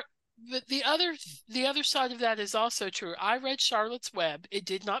 Char the other side of that is also true. I read Charlotte's Web. It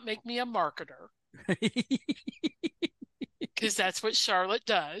did not make me a marketer because that's what Charlotte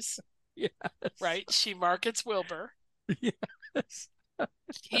does, Yes. right? She markets Wilbur. Yes.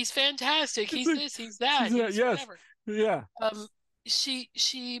 He's fantastic. It's He's a, this, he's that, he's yes. whatever. Yeah.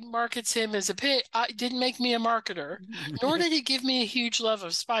 She markets him as a pig. It didn't make me a marketer, nor did it give me a huge love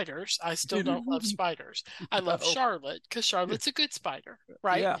of spiders. I still don't love spiders. I love No. Charlotte because Charlotte's a good spider,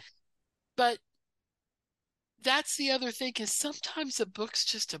 right? Yeah. But that's the other thing is sometimes a book's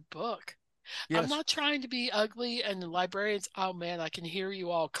just a book. I'm Yes. not trying to be ugly, and the librarians, oh man, I can hear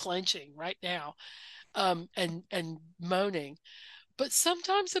you all clenching right now, and moaning. But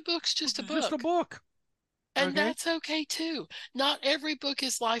sometimes a book's just a It's just a book. book. And Okay. that's okay too. Not every book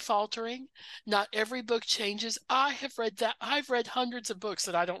is life altering. Not every book changes. I've read hundreds of books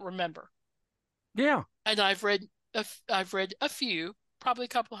that I don't remember. Yeah. And I've read a few, probably a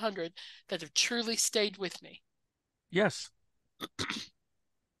couple hundred that have truly stayed with me. Yes.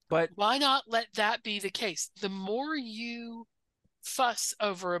 But Why not let that be the case? The more you fuss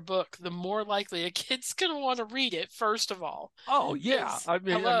over a book, the more likely a kid's going to want to read it, first of all. oh yeah. Because, I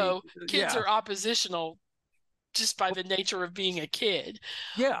mean, hello, kids yeah. are oppositional just by the nature of being a kid.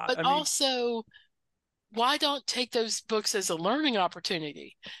 Yeah. But I mean, also, why don't take those books as a learning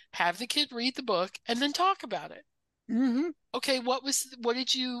opportunity? Have the kid read the book and then talk about it. hmm Okay, what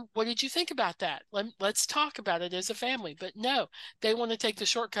did you think about that? Let's talk about it as a family. But no, they want to take the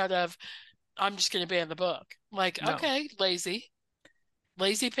shortcut of I'm just going to ban the book. Like, no. okay, lazy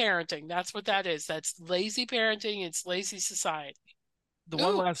parenting. That's what that is. That's lazy parenting. It's lazy society. The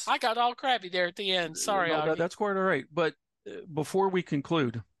one Ooh, last I got all crabby there at the end. Sorry, no, Augie. that's quite all right. But before we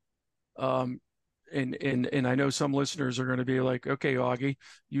conclude, um, and I know some listeners are going to be like, okay, Augie,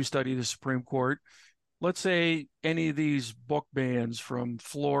 you study the Supreme Court. Let's say any of these book bans from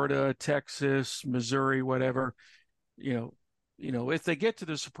Florida, Texas, Missouri, whatever, you know, if they get to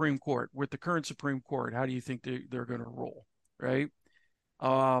the Supreme Court with the current Supreme Court, how do you think they're going to rule, right?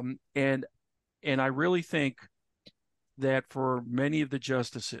 And I really think that for many of the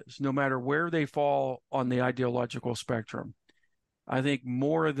justices, no matter where they fall on the ideological spectrum, I think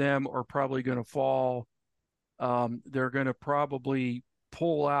more of them are probably going to fall. They're going to probably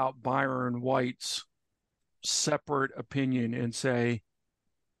pull out Byron White's separate opinion and say,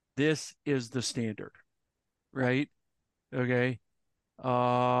 this is the standard, right? Okay.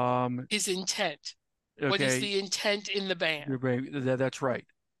 His intent. What is Okay. the intent in the ban? That's right.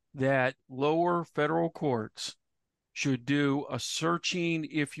 That lower federal courts should do a searching,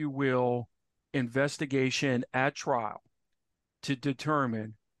 if you will, investigation at trial to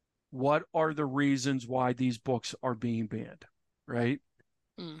determine what are the reasons why these books are being banned, right?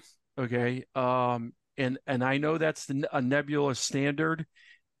 Mm. Okay. And I know that's a nebulous standard,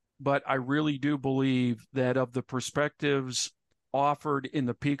 but I really do believe that of the perspectives offered in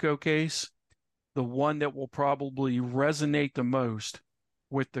the Pico case, the one that will probably resonate the most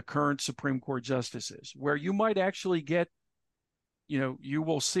with the current Supreme Court justices, where you might actually get, you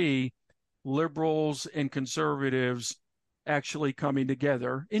will see liberals and conservatives actually coming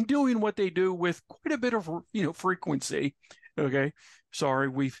together and doing what they do with quite a bit of, frequency. Okay. Sorry,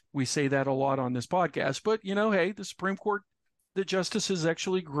 we say that a lot on this podcast, but hey, the Supreme Court, the justices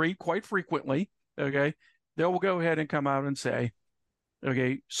actually agree quite frequently. Okay. They'll go ahead and come out and say,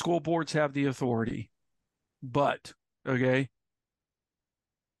 okay, school boards have the authority, but okay,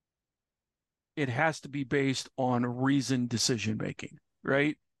 it has to be based on reasoned decision making,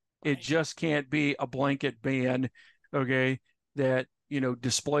 right? It Right. just can't be a blanket ban, okay, that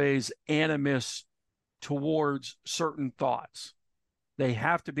displays animus towards certain thoughts. They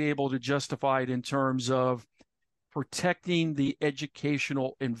have to be able to justify it in terms of protecting the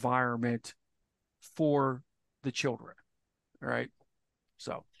educational environment for the children, right?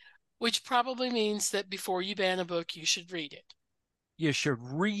 So Which probably means that before you ban a book, you should read it. you should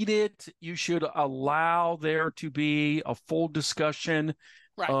read it. You should allow there to be a full discussion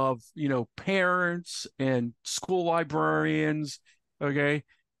Right. of, parents and school librarians. Okay.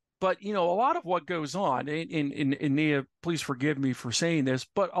 But, a lot of what goes on, and Nia, please forgive me for saying this,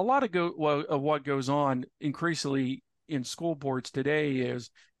 but a lot of what goes on increasingly in school boards today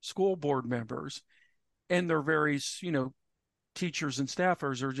is school board members and their various, teachers and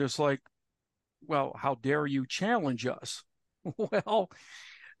staffers are just like, well, how dare you challenge us? Well,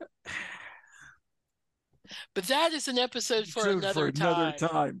 But that is an episode for another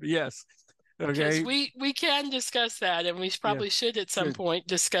time. Yes. Okay. Because we can discuss that, and we probably should at some point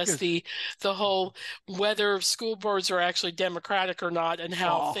discuss the whole whether school boards are actually democratic or not, and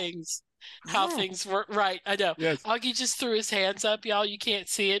how things work. Right, I know. Yes. Augie just threw his hands up, y'all. You can't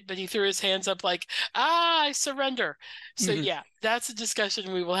see it, but he threw his hands up like, I surrender. So yeah, that's a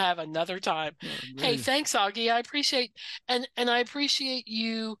discussion we will have another time. Hey, thanks, Augie. I appreciate and I appreciate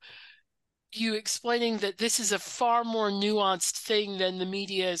you explaining that this is a far more nuanced thing than the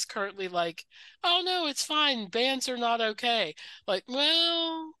media is currently like, oh no, it's fine, bans are not okay. Like,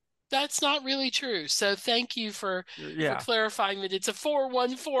 well, that's not really true. So thank you for clarifying that it's a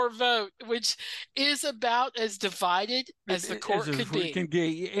 4-1-4 vote, which is about as divided as the court could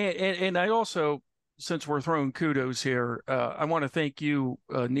be. And I also, since we're throwing kudos here, I want to thank you,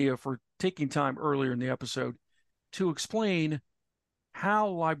 Nia, for taking time earlier in the episode to explain how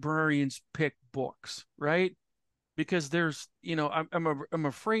librarians pick books, right? Because there's, I'm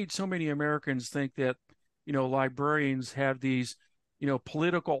afraid so many Americans think that, librarians have these,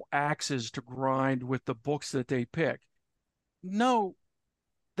 political axes to grind with the books that they pick. No,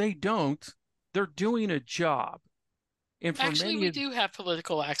 they don't. They're doing a job. And actually, we do have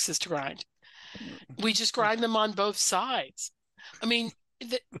political axes to grind. We just grind them on both sides. I mean,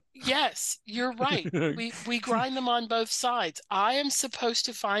 yes, you're right. We grind them on both sides. I am supposed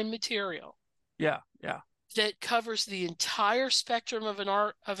to find material. Yeah. That covers the entire spectrum of an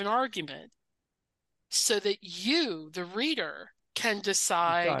argument, so that you, the reader, can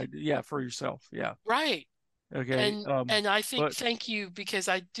decide. Yeah, for yourself. Yeah. Right. Okay. And I think thank you, because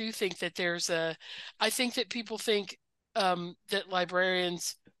I do think that I think that people think that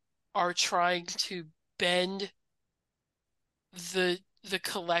librarians are trying to bend the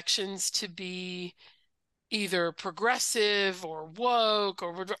collections to be either progressive or woke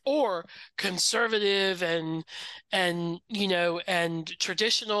or conservative and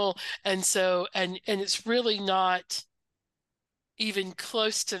traditional, and so and it's really not even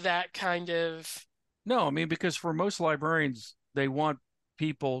close to that kind of. No, I mean, because for most librarians, they want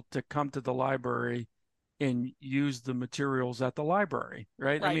people to come to the library and use the materials at the library,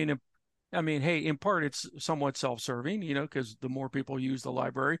 right? I mean, hey, in part, it's somewhat self-serving, because the more people use the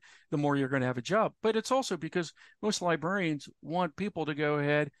library, the more you're going to have a job. But it's also because most librarians want people to go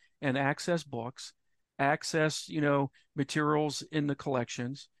ahead and access books, access, materials in the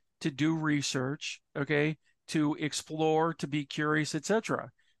collections, to do research, okay, to explore, to be curious, etc.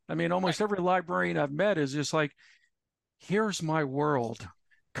 I mean, almost every librarian I've met is just like, here's my world.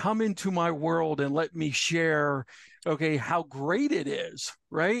 Come into my world and let me share, okay, how great it is,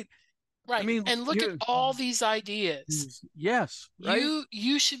 right? Right. I mean, and look at all these ideas. Yes. Right?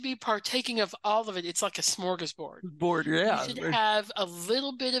 You should be partaking of all of it. It's like a smorgasbord. Yeah. You should have a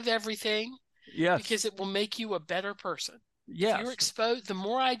little bit of everything. Yes. Because it will make you a better person. Yes. If you're exposed, the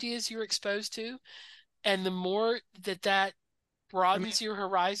more ideas you're exposed to, and the more that broadens your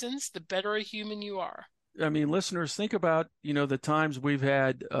horizons, the better a human you are. I mean, listeners, think about, the times we've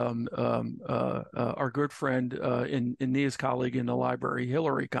had our good friend in Nia's colleague in the library,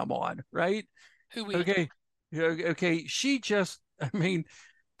 Hillary, come on, right? Okay. She just, I mean,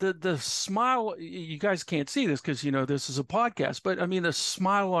 the smile, you guys can't see this because, this is a podcast, but I mean, the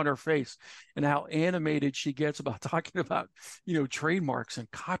smile on her face and how animated she gets about talking about, trademarks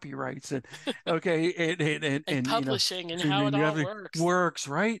and copyrights and, okay, and publishing and how it all works,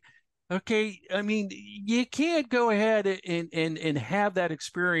 right? Okay, I mean, you can't go ahead and have that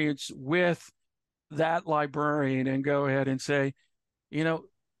experience with that librarian and go ahead and say,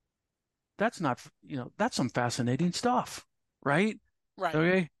 that's not, that's some fascinating stuff, right?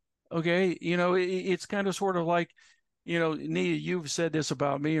 Right. Okay. It's kind of sort of like, Nia, you've said this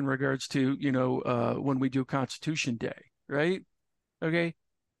about me in regards to, when we do Constitution Day, right? Okay.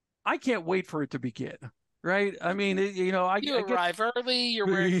 I can't wait for it to begin. Right. I mean, you arrive early. You're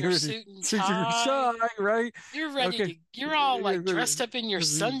wearing your suit and tie. Right. You're ready you're all like dressed up in your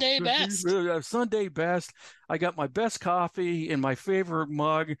Sunday best. Sunday best. I got my best coffee in my favorite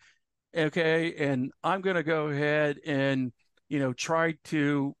mug. Okay. And I'm going to go ahead and, try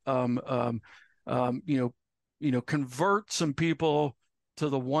to, convert some people to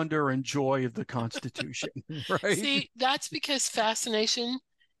the wonder and joy of the Constitution. Right. See, that's because fascination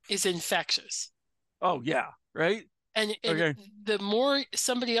is infectious. Oh, yeah. Right. And the more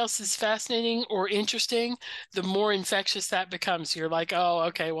somebody else is fascinating or interesting, the more infectious that becomes. You're like, oh,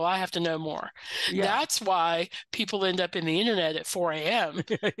 okay, well, I have to know more. Yeah. That's why people end up in the internet at 4 a.m.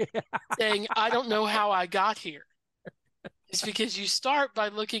 saying, I don't know how I got here. It's because you start by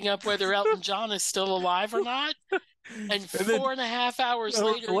looking up whether Elton John is still alive or not. And then 4.5 hours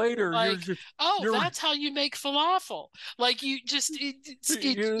later, later like, you're that's how you make falafel. Like you just,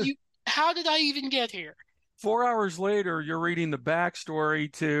 how did I even get here? 4 hours later, you're reading the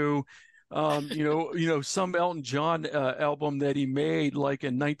backstory to, some Elton John album that he made like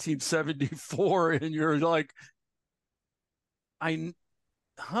in 1974, and you're like,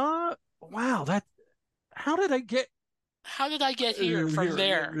 wow, how did I get How did I get here from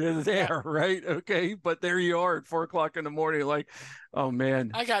there? there, right? Okay, but there you are at 4 o'clock in the morning, like, oh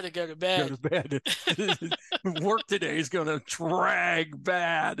man, I got to go to go bed. to bed. Work today is going to drag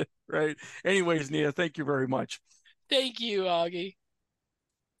bad, right? Anyways, Nia, thank you very much. Thank you, Augie.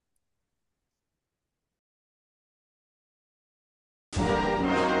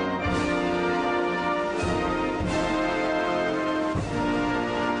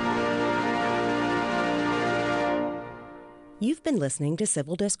 You've been listening to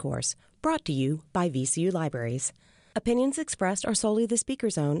Civil Discourse, brought to you by VCU Libraries. Opinions expressed are solely the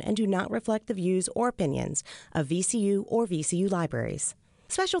speaker's own and do not reflect the views or opinions of VCU or VCU Libraries.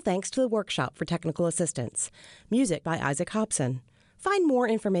 Special thanks to the Workshop for Technical Assistance. Music by Isaac Hobson. Find more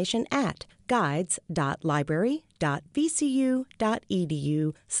information at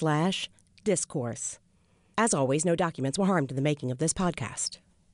guides.library.vcu.edu/discourse. As always, no documents were harmed in the making of this podcast.